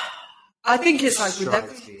it? I think it's like with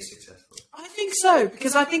everything. To be successful. I think so,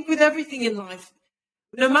 because I think with everything in life,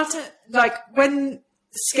 no matter, like, when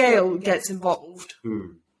scale gets involved,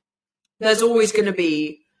 there's always going to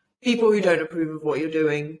be people who don't approve of what you're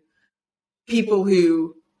doing, people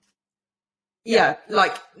who,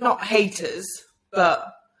 like, not haters,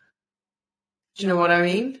 but do you know what I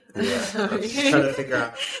mean? Yeah, I'm just trying to figure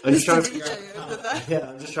out. I'm just trying to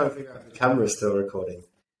figure out if the camera's still recording.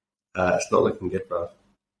 It's not looking good, bro.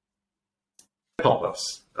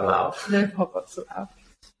 Pop-ups allowed. No pop-ups allowed.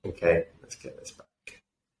 Okay, let's get this back.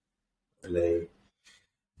 Really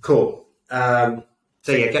cool. So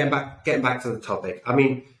yeah, getting back to the topic. I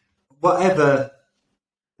mean, whatever.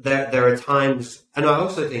 There are times, and I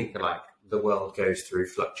also think like the world goes through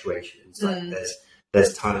fluctuations. Like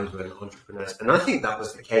there's times when entrepreneurs, and I think that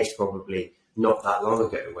was the case probably not that long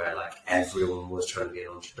ago, where like everyone was trying to be an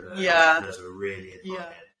entrepreneur. Yeah. Entrepreneurs were really in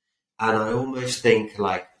demand. And I almost think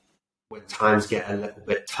like when times get a little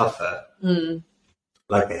bit tougher,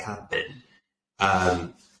 like they have been,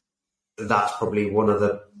 that's probably one of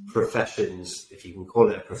the professions, if you can call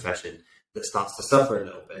it a profession, that starts to suffer a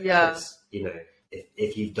little bit. Yeah. Because,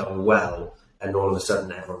 if you've done well and all of a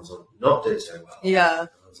sudden everyone's not doing so well. Yeah.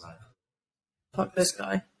 I was like, fuck this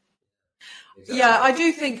guy. Exactly. Yeah, I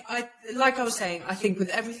do think, like I was saying, I think with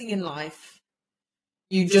everything in life,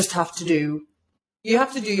 you just have to do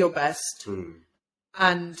your best,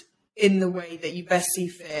 and in the way that you best see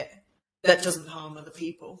fit, that doesn't harm other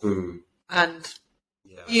people. And,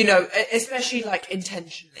 especially like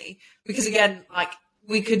intentionally, because again, like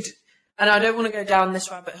we could, and I don't want to go down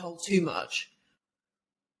this rabbit hole too much,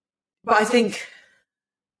 but I think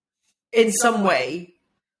in some way,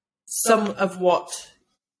 some of what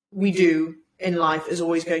we do in life is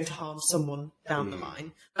always going to harm someone down the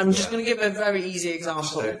line. I'm just going to give a very easy example.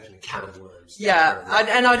 Just open a can of worms. Yeah,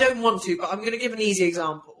 and I don't want to, but I'm going to give an easy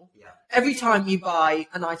example. Yeah. Every time you buy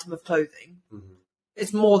an item of clothing,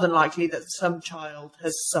 it's more than likely that some child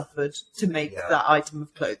has suffered to make that item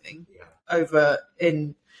of clothing over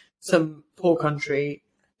in some poor country,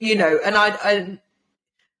 and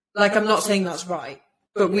I'm not saying that's right,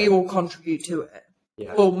 but we all contribute to it.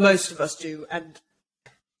 Yeah. Well, most of us do, and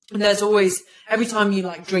there's always, every time you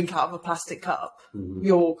like drink out of a plastic cup,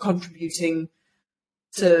 you're contributing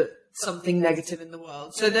to something negative in the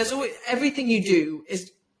world. So there's always, everything you do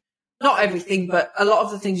is, not everything, but a lot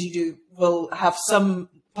of the things you do will have some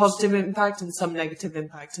positive impact and some negative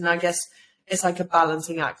impact. And I guess it's like a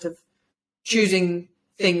balancing act of choosing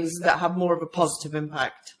things that have more of a positive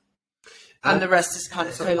impact. And the rest is kind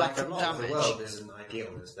of collateral damage. The world isn't ideal,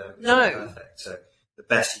 no. Perfect. So the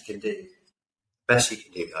best you can do,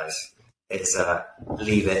 guys, is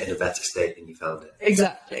leave it in a better state than you found it.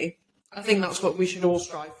 Exactly. I think that's what we should all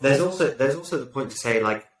strive for. There's also the point to say,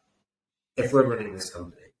 like, if we're running this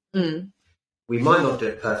company, we might not do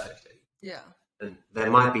it perfectly. Yeah. And there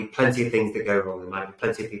might be plenty of things that go wrong. There might be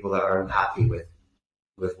plenty of people that are unhappy with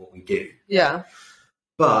what we do. Yeah.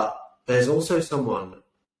 But there's also someone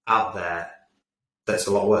out there that's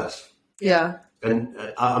a lot worse. Yeah. And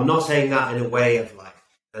I'm not saying that in a way of like,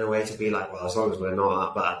 and a way to be like, well, as long as we're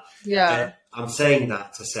not that bad. Yeah. I'm saying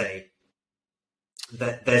that to say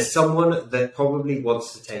that there's someone that probably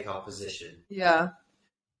wants to take our position. Yeah.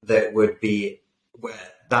 That would be where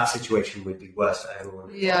that situation would be worse for everyone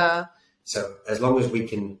involved. Yeah. So as long as we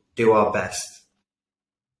can do our best.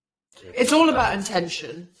 It's all about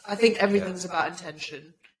intention. I think everything's about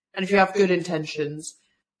intention. And if you have good intentions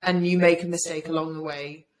and you make a mistake along the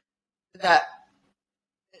way, that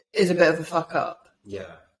is a bit of a fuck up.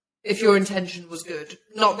 Yeah. If your intention was good.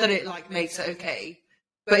 Not that it like makes it okay.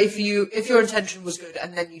 But if your intention was good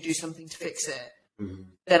and then you do something to fix it,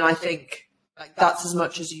 then I think like that's as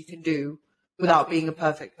much as you can do without being a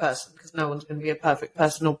perfect person, because no one's going to be a perfect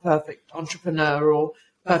person or perfect entrepreneur or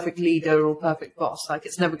perfect leader or perfect boss. Like,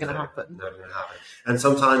 it's never going to happen. Never going to happen. And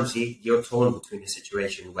sometimes you're torn between a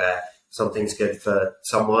situation where something's good for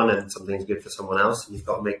someone and something's good for someone else, and you've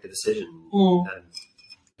got to make the decision. And at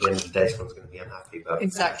the end of the day, someone's going to be unhappy. But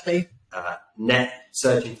exactly.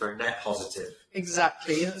 Searching for a net positive.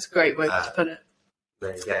 Exactly. That's a great way to put it.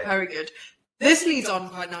 There you go. Very good. This leads on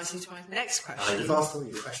quite nicely to my next question. You've asked all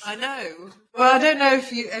your questions. I know. Well, I don't know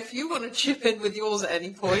if you want to chip in with yours at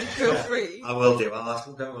any point. Feel free. I will do. I'll ask.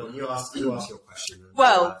 Go on. You ask your question.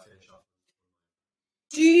 Well,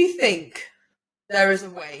 do you think there is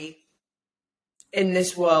a way in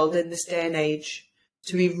this world, in this day and age,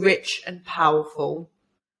 to be rich and powerful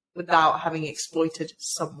without having exploited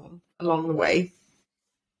someone along the way?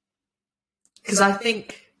 Because I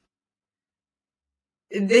think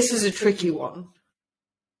this is a tricky one.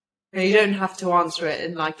 And you don't have to answer it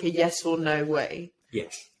in like a yes or no way.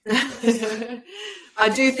 Yes. I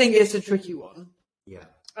do think it's a tricky one. Yeah.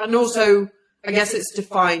 And also, I guess it's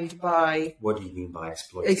defined by... What do you mean by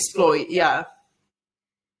exploit? Exploit, yeah.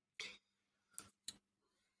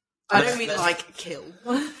 I don't mean like kill.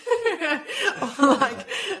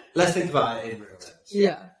 Let's think about it in real terms.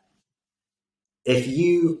 Yeah. If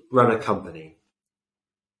you run a company,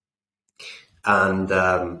 and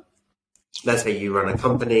let's say you run a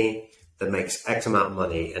company that makes X amount of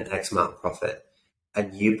money and X amount of profit,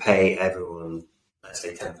 and you pay everyone, let's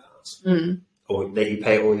say £10, or that you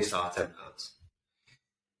pay all your staff £10,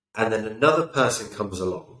 and then another person comes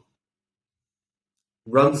along,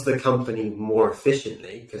 runs the company more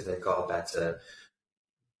efficiently because they've got a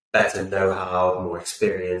better know-how, more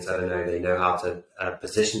experience. I don't know, they know how to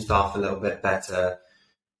position staff a little bit better,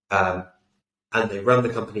 and they run the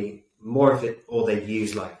company more of it, or they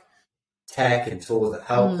use like tech and tools that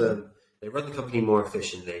help them. They run the company more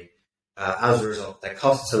efficiently. As a result, their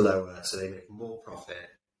costs are lower, so they make more profit.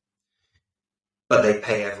 But they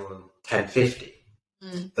pay everyone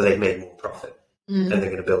 $10.50, but they've made more profit, and they're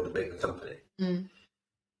going to build a bigger company.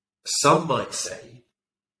 Some might say,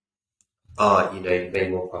 you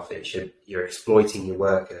made more profit. You're exploiting your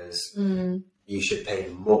workers. You should pay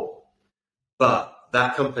them more. But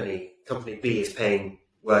that company B, is paying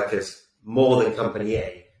workers more than company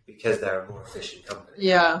A because they're a more efficient company.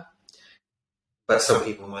 Yeah. But some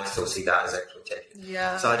people might still see that as exploitation.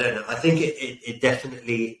 Yeah. So I don't know. I think it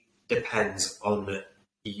definitely depends on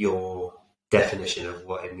your definition of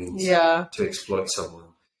what it means to exploit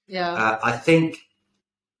someone. Yeah. I think,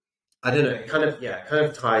 I don't know, it kind of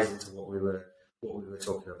ties into what we were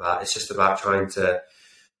talking about. It's just about trying to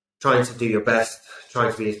do your best,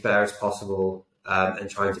 trying to be as fair as possible, and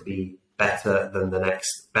trying to be better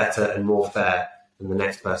and more fair than the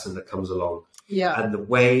next person that comes along. Yeah. And the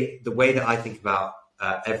way that I think about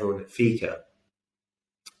everyone at Fika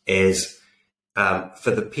is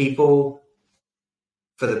for the people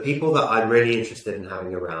that I'm really interested in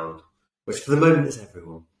having around, which for the moment is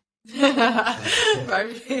everyone.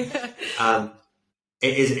 It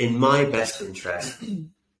is in my best interest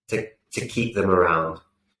to keep them around,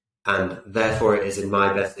 and therefore it is in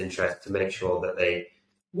my best interest to make sure that they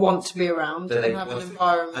want to be around and have an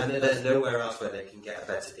environment, and there's nowhere else where they can get a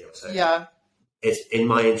better deal. So it's in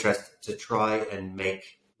my interest to try and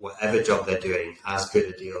make whatever job they're doing as good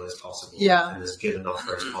a deal as possible, and as good an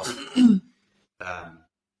offer as possible.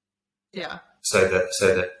 So that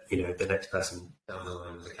the next person down the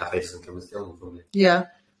line of the cafe doesn't come and steal them from you. Yeah,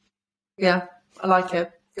 I like it.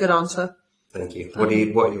 Good answer. Thank you. What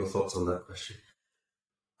are your thoughts on that question?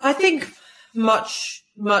 I think much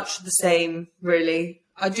the same, really.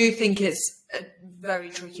 I do think it's a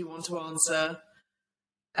very tricky one to answer.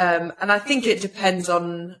 And I think it depends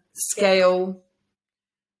on scale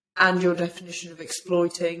and your definition of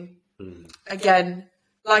exploiting. Again,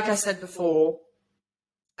 like I said before,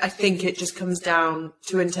 I think it just comes down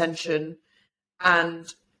to intention,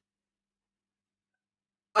 and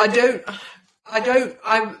I'm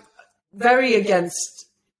very against,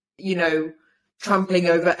 trampling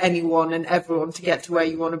over anyone and everyone to get to where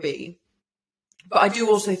you want to be. But I do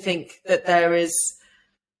also think that there is,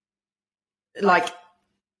 like,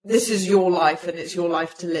 this is your life and it's your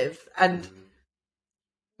life to live. And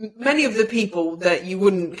many of the people that you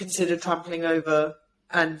wouldn't consider trampling over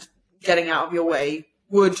and getting out of your way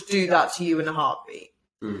would do that to you in a heartbeat.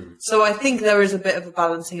 So I think there is a bit of a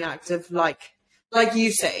balancing act of, like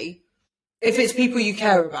you say, if it's people you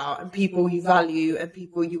care about and people you value and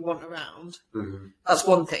people you want around, that's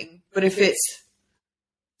one thing. But if it's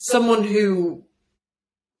someone who,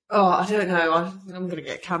 I don't know, I'm going to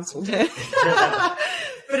get cancelled here.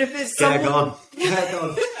 But if it's someone... Get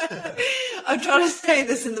on. I'm trying to say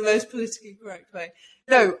this in the most politically correct way.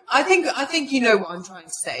 No, I think you know what I'm trying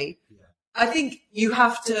to say. Yeah. I think you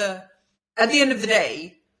have to, at the end of the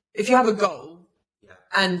day, if you have a goal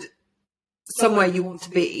and somewhere you want to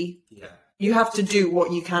be, you have to do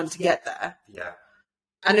what you can to get there. Yeah.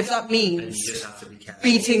 And if that means you just have to be careful.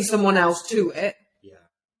 beating someone else to it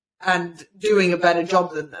and doing a better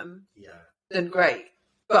job than them, then great.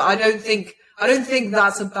 But I don't think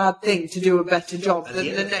that's a bad thing to do a better job than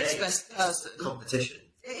the next best person. Competition.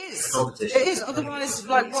 It is. Competition. It is. Otherwise,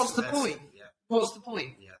 like, what's the point? Yeah. What's the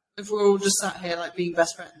point? Yeah. If we're all just sat here, like, being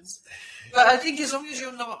best friends. But I think as long as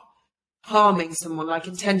you're not harming someone, like,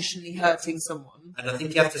 intentionally hurting someone. And I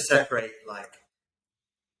think you have to separate, like,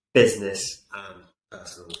 business and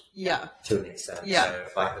personal to an extent. Yeah. So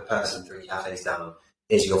if, like, the person 3 cafes down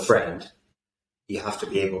is your friend, you have to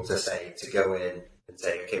be able to go in and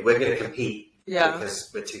say, okay, we're going to compete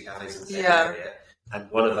because we're 2 cafes in the same area,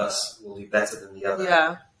 and one of us will do better than the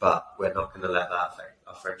other, but we're not going to let that affect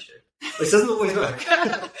our friendship. Which doesn't always work.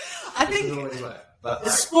 I think doesn't always work. But,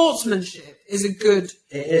 the sportsmanship is a good,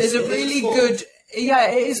 is a really good,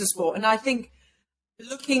 it is a sport. And I think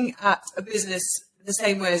looking at a business the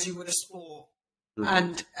same way as you would a sport,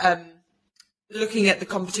 and looking at the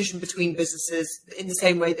competition between businesses in the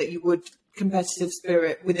same way that you would competitive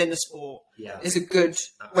spirit within a sport is a good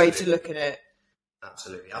way to look at it.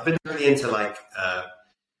 Absolutely. I've been really into, like,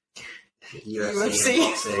 UFC and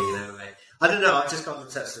boxing, you know. Like, I don't know, I've just got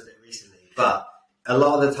obsessed with it recently. But a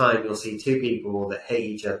lot of the time you'll see 2 people that hate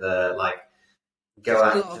each other, like, go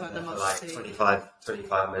at each other for, like,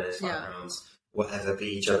 25 minutes, 5 rounds, whatever,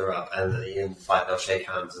 beat each other up, and at the end of the fight they'll shake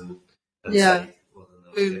hands and say, well,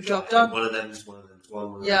 boom, job done. One of them's won,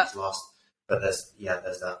 one of them's lost. But there's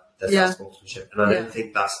that sportsmanship. And I don't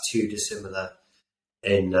think that's too dissimilar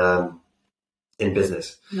in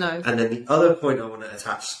business. No. And then the other point I want to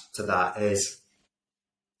attach to that is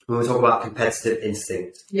when we talk about competitive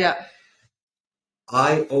instinct. Yeah.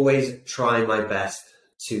 I always try my best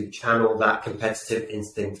to channel that competitive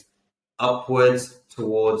instinct upwards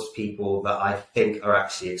towards people that I think are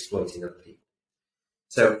actually exploiting other people.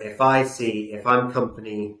 So if I'm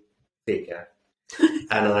company figure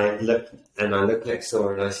and I look next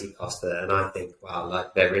door and I see Costa and I think, wow,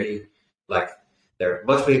 like they're a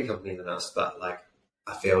much bigger company than us, but like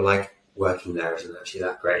I feel like working there isn't actually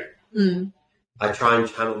that great. I try and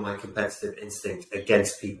channel my competitive instinct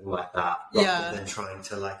against people like that rather than trying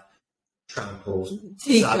to like trample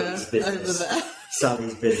Sally's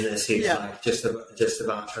business who's like just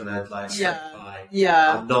about trying to like scrape by.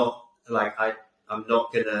 I'm not like I'm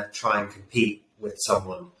not gonna try and compete with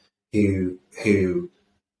someone who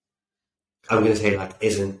I'm gonna say like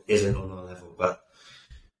isn't on our level, but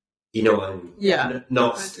you know I'm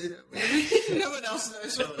not. I do know. No one else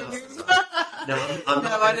knows what I mean. I'm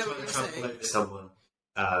not going to trample over someone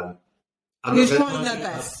who's trying their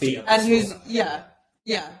best and who's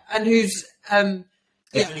and who's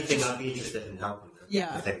if anything, I'd be interested in helping them.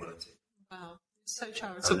 If they wanted to. Wow, it's so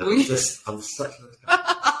charitable. I'm such a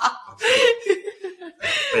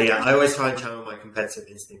but yeah, I always try and channel my competitive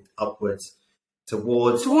instinct upwards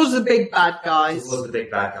towards the big bad guys.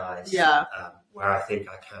 Where I think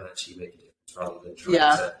I can actually make a difference rather than trying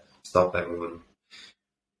to stop everyone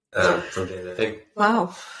from doing their thing.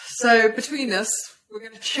 Wow. So between us, we're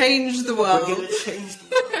going to change the world. We're going to change the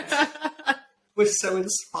world. We're so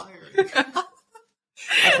inspiring.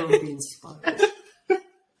 Everyone be inspired.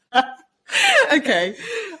 Okay.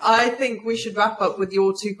 I think we should wrap up with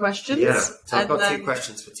your 2 questions. Yeah. So I've got 2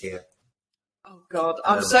 questions for Tia. Oh, God.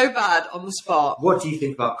 I'm so bad on the spot. What do you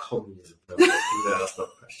think about communism? No, that's not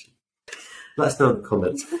a question. Let us know in the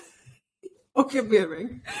comments. Or give me a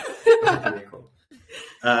ring.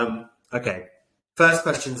 Okay. First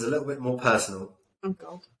question is a little bit more personal. Oh,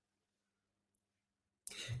 God.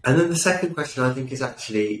 And then the second question I think is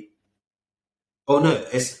actually... Oh, no.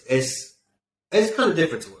 It's kind of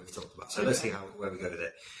different to what we talked about. So let's see where we go with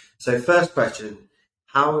it. So first question,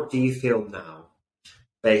 how do you feel now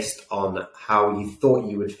based on how you thought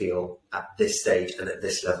you would feel at this stage and at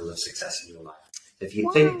this level of success in your life. If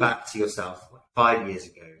you think back to yourself 5 years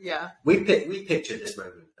ago, we pictured this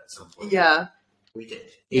moment at some point. Yeah. We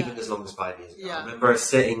did, even as long as 5 years ago. I remember us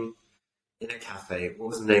sitting in a cafe. What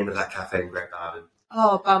was the name of that cafe in Great Bowden?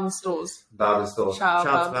 Oh, Bowden Stores. Bowden Stores. Shout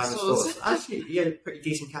out to Bowden Stores. Actually, yeah, a pretty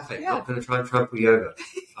decent cafe. Yeah. Not going to try and trample you over.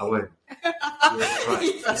 I won't. Yeah,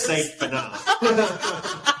 right. You're safe for now.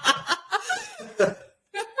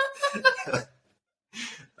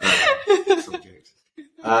 Some jokes.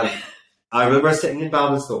 I remember us sitting in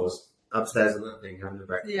Bowden Stores upstairs on that thing, having a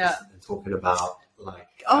breakfast and talking about, like,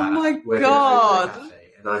 oh my we're God. Going to go to a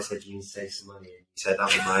cafe. And I said, you need to save some money. And you said, that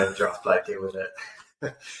was my overdraft, like, deal with it.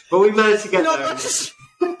 But we managed to get there.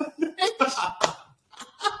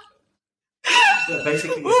 Yeah,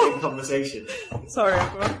 basically the same conversation. Sorry,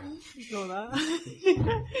 everyone. Ignore that.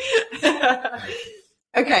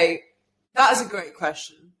 Okay, that is a great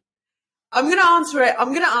question. I'm going to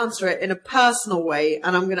answer it in a personal way,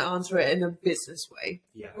 and I'm going to answer it in a business way.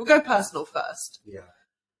 Yeah. We'll go personal first. Yeah.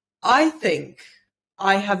 I think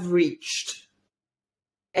I have reached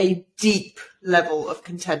a deep level of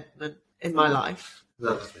contentment in my life.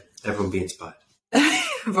 Lovely. Everyone be inspired.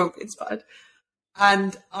 Everyone be inspired.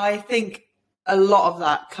 And I think a lot of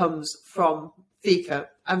that comes from Fika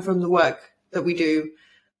and from the work that we do.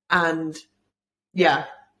 And yeah.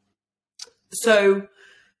 So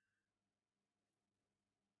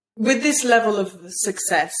with this level of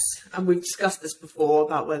success, and we've discussed this before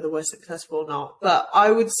about whether we're successful or not, but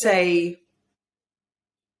I would say,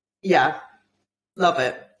 yeah, love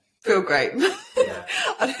it. Feel great. Yeah.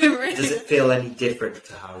 I don't really... Does it feel any different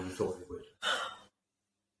to how you thought it would?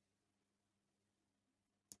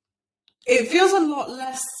 It feels a lot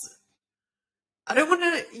less... I don't want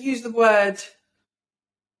to use the word...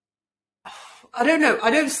 I don't know.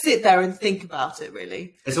 I don't sit there and think about it,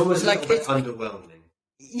 really. It's almost like it's underwhelming.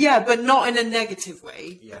 Yeah, but not in a negative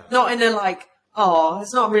way. Yeah. Not in a like, oh,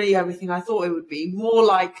 it's not really everything I thought it would be. More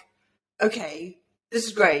like, okay, this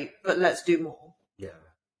is great, but let's do more. Yeah.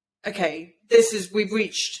 Okay, we've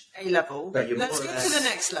reached a level. Let's go to the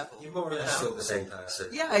next level. You're more or less still the same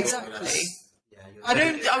person. Yeah, exactly.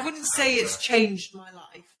 I wouldn't say it's changed my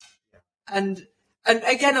life. Yeah. And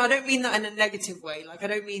again, I don't mean that in a negative way. Like, I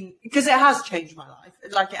don't mean, because it has changed my life.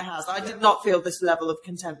 Like, it has. I did not feel this level of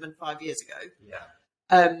contentment 5 years ago. Yeah.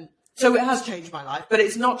 So it has changed my life, but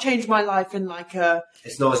it's not changed my life in like a...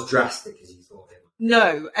 It's not as drastic as you thought it would.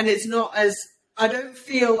 No, and it's not as... I don't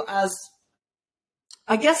feel as...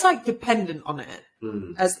 I guess, like, dependent on it.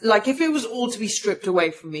 As like, if it was all to be stripped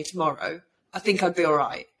away from me tomorrow, I think I'd be all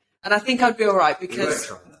right. And I think I'd be all right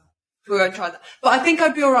because... We won't try that. But I think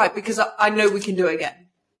I'd be all right because I know we can do it again.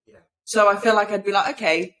 Yeah. So I feel like I'd be like,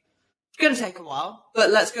 okay, it's going to take a while, but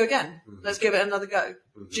let's go again. Let's give it another go.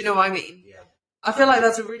 Do you know what I mean? Yeah. I feel like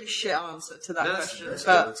that's a really shit answer to that question.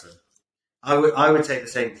 But I would say the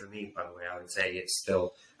same for me, by the way. I would say it's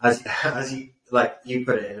still, as you, like, you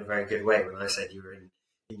put it in a very good way when I said you were in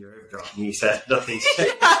your overdraft and you said nothing's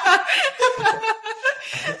changed.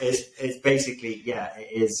 It's basically, yeah, it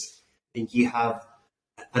is. I think you have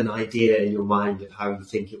an idea in your mind of how you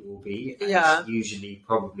think it will be. And it's usually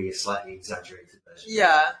probably a slightly exaggerated version of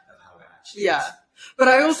how it actually is. But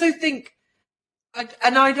I also think,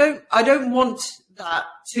 and I don't want that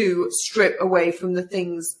to strip away from the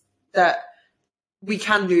things that we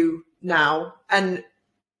can do now and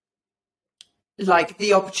like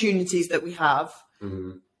the opportunities that we have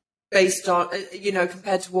based on,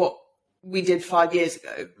 compared to what we did 5 years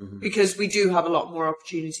ago, because we do have a lot more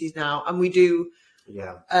opportunities now, and we do,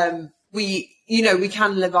 we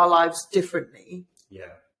can live our lives differently.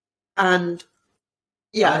 Yeah. And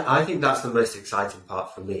I think that's the most exciting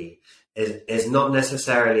part for me is not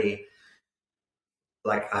necessarily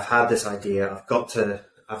like I've had this idea, I've got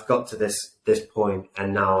to this point,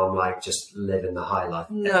 and now I'm like just living the high life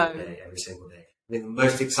every single day. I think the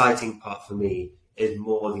most exciting part for me is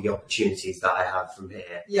more the opportunities that I have from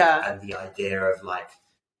here, and the idea of like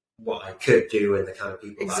what I could do and the kind of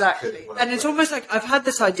people that I could work and it's almost like I've had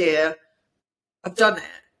this idea, I've done it.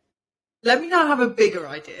 Let me now have a bigger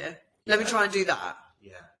idea. Let me try and do that.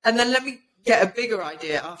 Yeah. And then let me get a bigger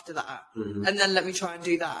idea after that. And then let me try and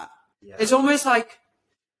do that. Yeah. It's almost like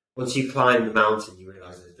once you climb the mountain, you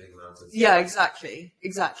realise there's bigger mountains. Yeah, exactly.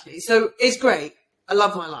 So it's great. I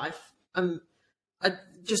love my life. I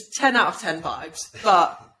just 10 out of 10 vibes,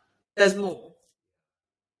 but there's more.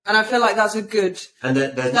 And I feel like that's a good,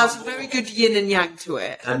 that's a very good yin and yang to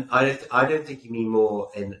it. And I don't think you mean more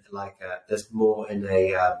in like there's more in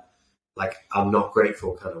a like I'm not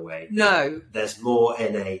grateful kind of way. No, there's more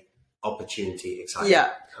in a opportunity excitement. Yeah,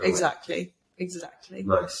 exactly. Exactly.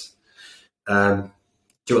 Nice. Do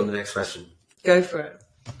you want the next question? Go for it.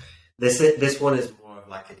 This one is more of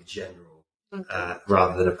like a general,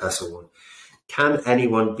 rather than a personal one. Can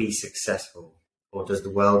anyone be successful, or does the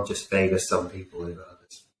world just favour some people over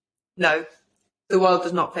others? No. The world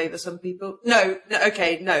does not favour some people. No.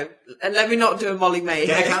 Okay, no. And let me not do a Molly May.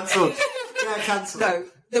 Get cancelled. Get cancelled. No.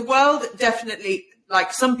 The world definitely,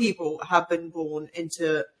 like, some people have been born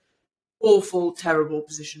into awful, terrible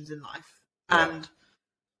positions in life. Yeah. And,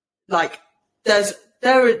 like, there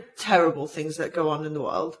are terrible things that go on in the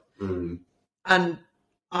world. Mm. And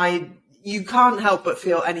you can't help but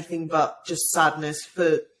feel anything but just sadness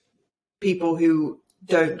for people who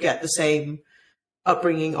don't get the same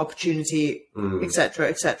upbringing, opportunity,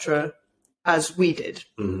 etc., as we did.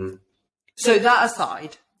 Mm-hmm. So that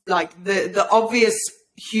aside, like the obvious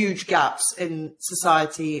huge gaps in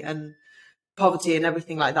society and poverty and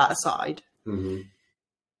everything like that aside,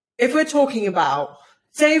 if we're talking about,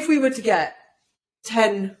 say if we were to get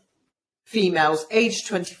 10 females aged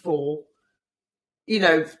 24,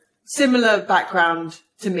 similar background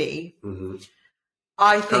to me,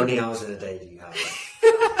 I think... How many hours in a day do you have?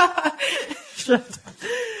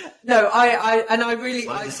 No, I really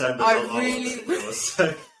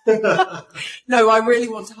no, I really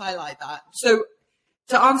want to highlight that. So,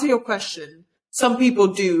 to answer your question, some people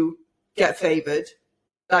do get favoured.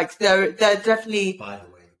 Like they're definitely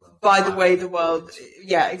by the way the world.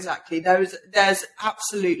 Yeah, exactly. There's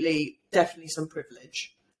absolutely definitely some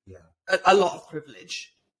privilege. Yeah, a lot of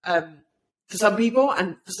privilege. For some people,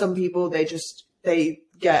 and for some people, they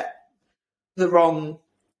get the wrong.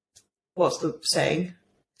 What's the saying?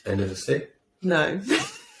 End of the stick? No.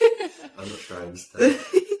 I'm not sure I understand.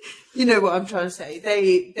 You know what I'm trying to say.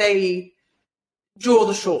 They draw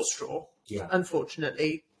the short straw,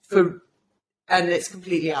 unfortunately, and it's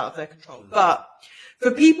completely out of their control. But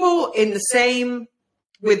for people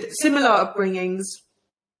with similar upbringings,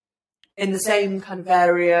 in the same kind of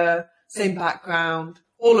area, same background,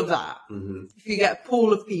 all of that, if you get a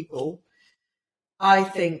pool of people, I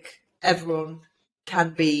think everyone can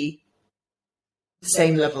be the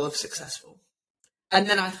same level of successful. And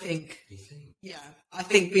then I think, I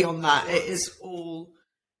think beyond that, it's all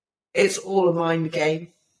a mind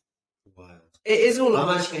game. Wild. It is all.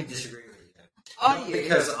 I'm actually going to disagree with you. Are Not you?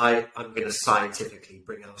 Because I'm going to scientifically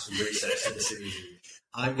bring out some research to disagree with you.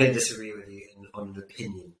 I'm going to disagree with you on an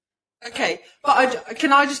opinion. Okay, but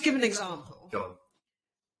can I just give an example? Go on.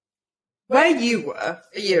 Where you were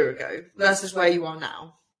a year ago versus where you are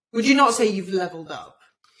now, would you not say you've leveled up?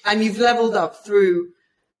 And you've leveled up through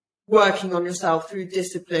working on yourself, through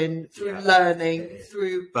discipline, through learning,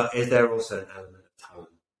 through... But is there also an element of talent?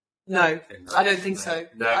 No, I don't think so.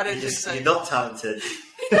 No, I don't think so. You're not talented.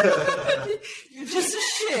 You're just a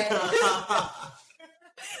shit.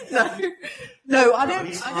 No, I don't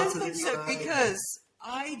think so, because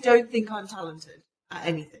I don't think I'm talented at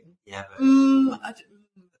anything. Yeah, but...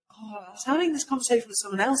 I was having this conversation with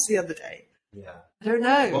someone else the other day. Yeah. I don't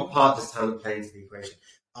know. What part does talent play into the equation?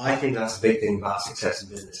 I think that's the big thing about success in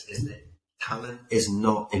business, is that talent is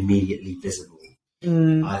not immediately visible.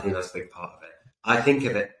 I think that's a big part of it. I think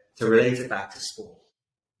of it, to relate it back to sport.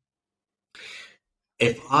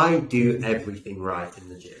 If I do everything right in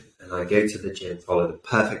the gym, and I go to the gym, follow the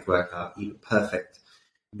perfect workout, eat the perfect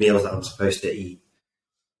meals that I'm supposed to eat,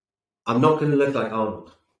 I'm not going to look like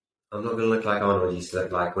Arnold. I'm not going to look like Arnold used to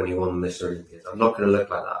look like when he won the Mr. Olympians. I'm not going to look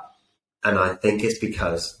like that. And I think it's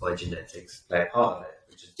because my genetics play a part of it.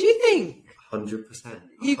 Do you think? 100%.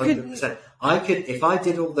 100%. I could, if I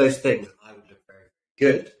did all those things, I would look very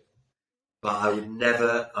good. But I would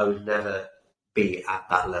never be at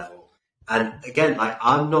that level. And again,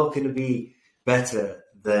 I'm not going to be better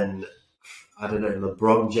than, I don't know,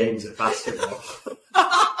 LeBron James at basketball.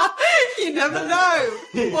 You never know.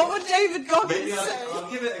 What would David Goggins say?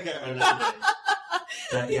 I'll give it a go.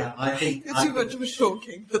 But yeah, I think... You're too much of a short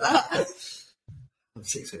king for that. I'm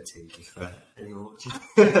 6'2", to be fair. Anyone watching?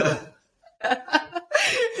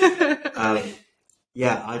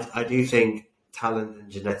 I do think talent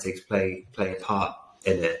and genetics play a part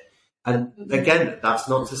in it. And again, that's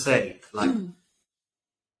not to say, like,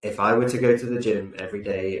 if I were to go to the gym every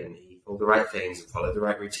day and eat all the right things and follow the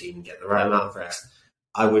right routine and get the right amount of rest,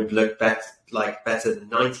 I would look better than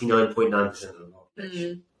 99.9% of the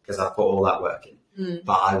population, because I put all that work in.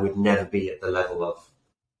 But I would never be at the level of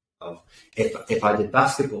if I did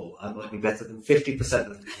basketball, I might be better than 50%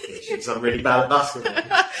 of the population, because I'm really bad at basketball,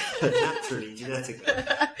 naturally, genetically.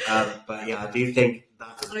 But yeah, I do think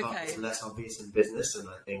that is less obvious in business, and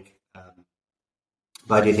I think,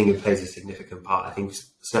 but I do think it plays a significant part. I think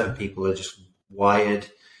certain people are just wired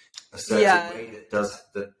a certain way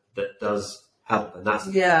that does help, and that's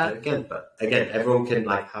again. But again, everyone can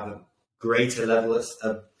like have a greater level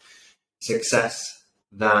of success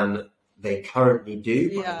than they currently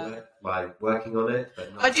do by working on it.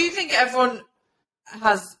 But I do think everyone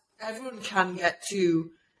can get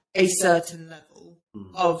to a certain level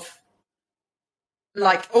of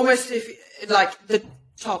like almost like the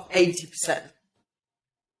top 80%.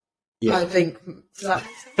 Yeah. I think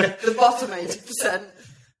the bottom 80%.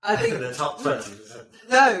 I think the top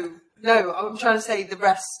 20%. No, I'm trying to say the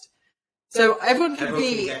rest. So everyone can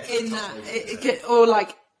be in that, or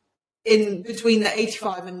like in between the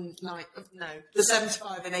 85 and the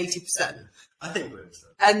 75 and 80%. I think we're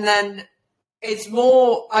and then it's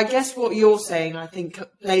more. I guess what you're saying, I think,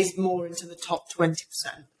 plays more into the top 20%.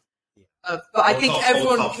 But I think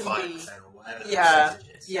everyone can be.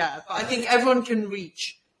 But I think everyone can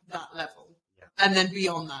reach that level, and then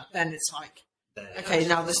beyond that, then it's like, okay,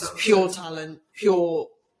 now this is pure talent,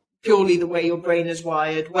 purely the way your brain is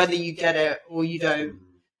wired, whether you get it or you don't.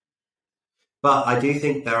 But I do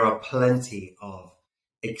think there are plenty of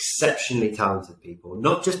exceptionally talented people,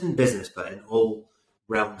 not just in business, but in all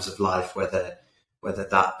realms of life, whether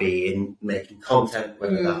that be in making content,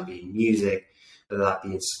 whether that be in music, whether that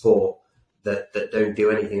be in sport, that don't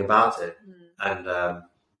do anything about it. And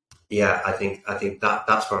I think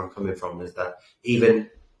that's where I'm coming from, is that even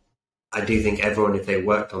I do think everyone, if they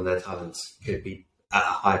worked on their talents, could be at a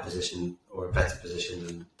higher position or a better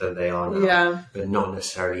position than they are now. Yeah. But not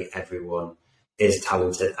necessarily everyone is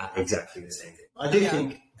talented at exactly the same thing. I do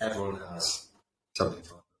think everyone has something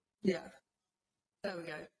for it. Yeah. There we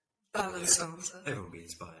go. Balanced answer. Everyone be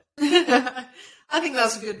inspired. I think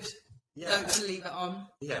that's a good note to leave it on.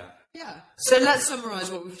 Yeah. Yeah. So let's summarise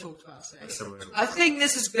what we've talked about today. I think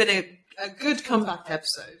this has been a good comeback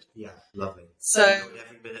episode. Yeah, lovely. So I enjoyed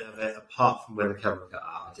every minute of it, apart from when the camera got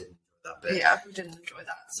out. I didn't enjoy that bit. Yeah, we didn't enjoy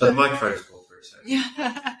that. So the microphone's gone through, so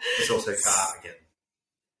yeah. It's also cut out again.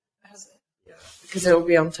 Has it? Yeah. Because it will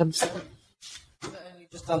be on 10%. I've only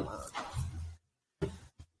just done that.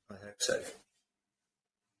 I hope so.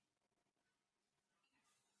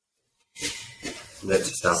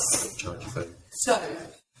 Notice how charge your phone.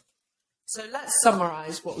 So let's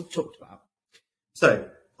summarise what we've talked about. So,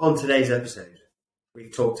 on today's episode,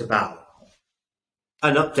 we've talked about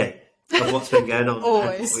an update of what's been going on and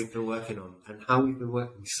what we've been working on and how we've been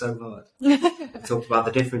working so hard. We talked about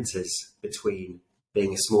the differences between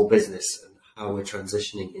being a small business and how we're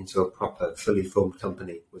transitioning into a proper, fully formed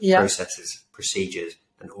company with processes, procedures,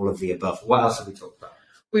 and all of the above. What else have we talked about?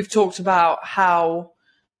 We've talked about how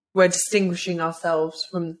we're distinguishing ourselves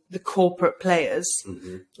from the corporate players.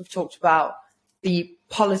 Mm-hmm. We've talked about the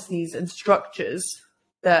policies and structures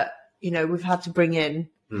that, we've had to bring in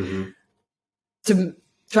to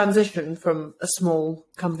transition from a small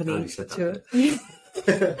company to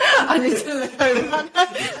I need to look over.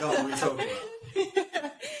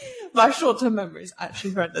 My short-term memory is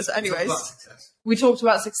actually horrendous. Anyways, we talked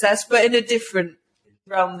about success, but in a different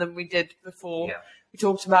realm than we did before. Yeah. We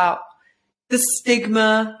talked about the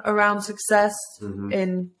stigma around success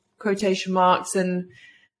in quotation marks and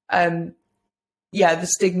the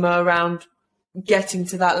stigma around getting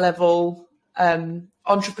to that level,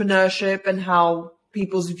 entrepreneurship and how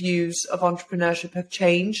people's views of entrepreneurship have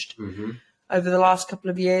changed over the last couple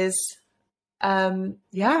of years. And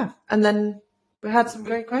then we had some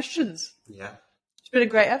great questions. Yeah. It's been a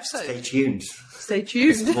great episode. Stay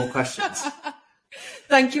tuned. More questions.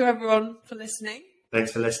 Thank you everyone for listening.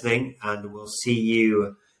 Thanks for listening, and we'll see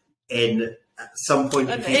you in some point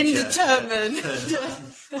in the future. Indeterminate.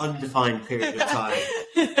 Undefined period of time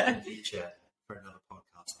in the future for another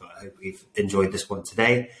podcast. But I hope you've enjoyed this one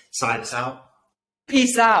today. Sign us out.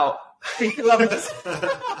 Peace out. People love us.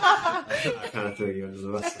 I kind of threw you under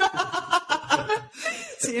the bus.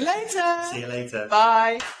 See you later. See you later.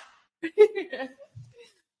 Bye.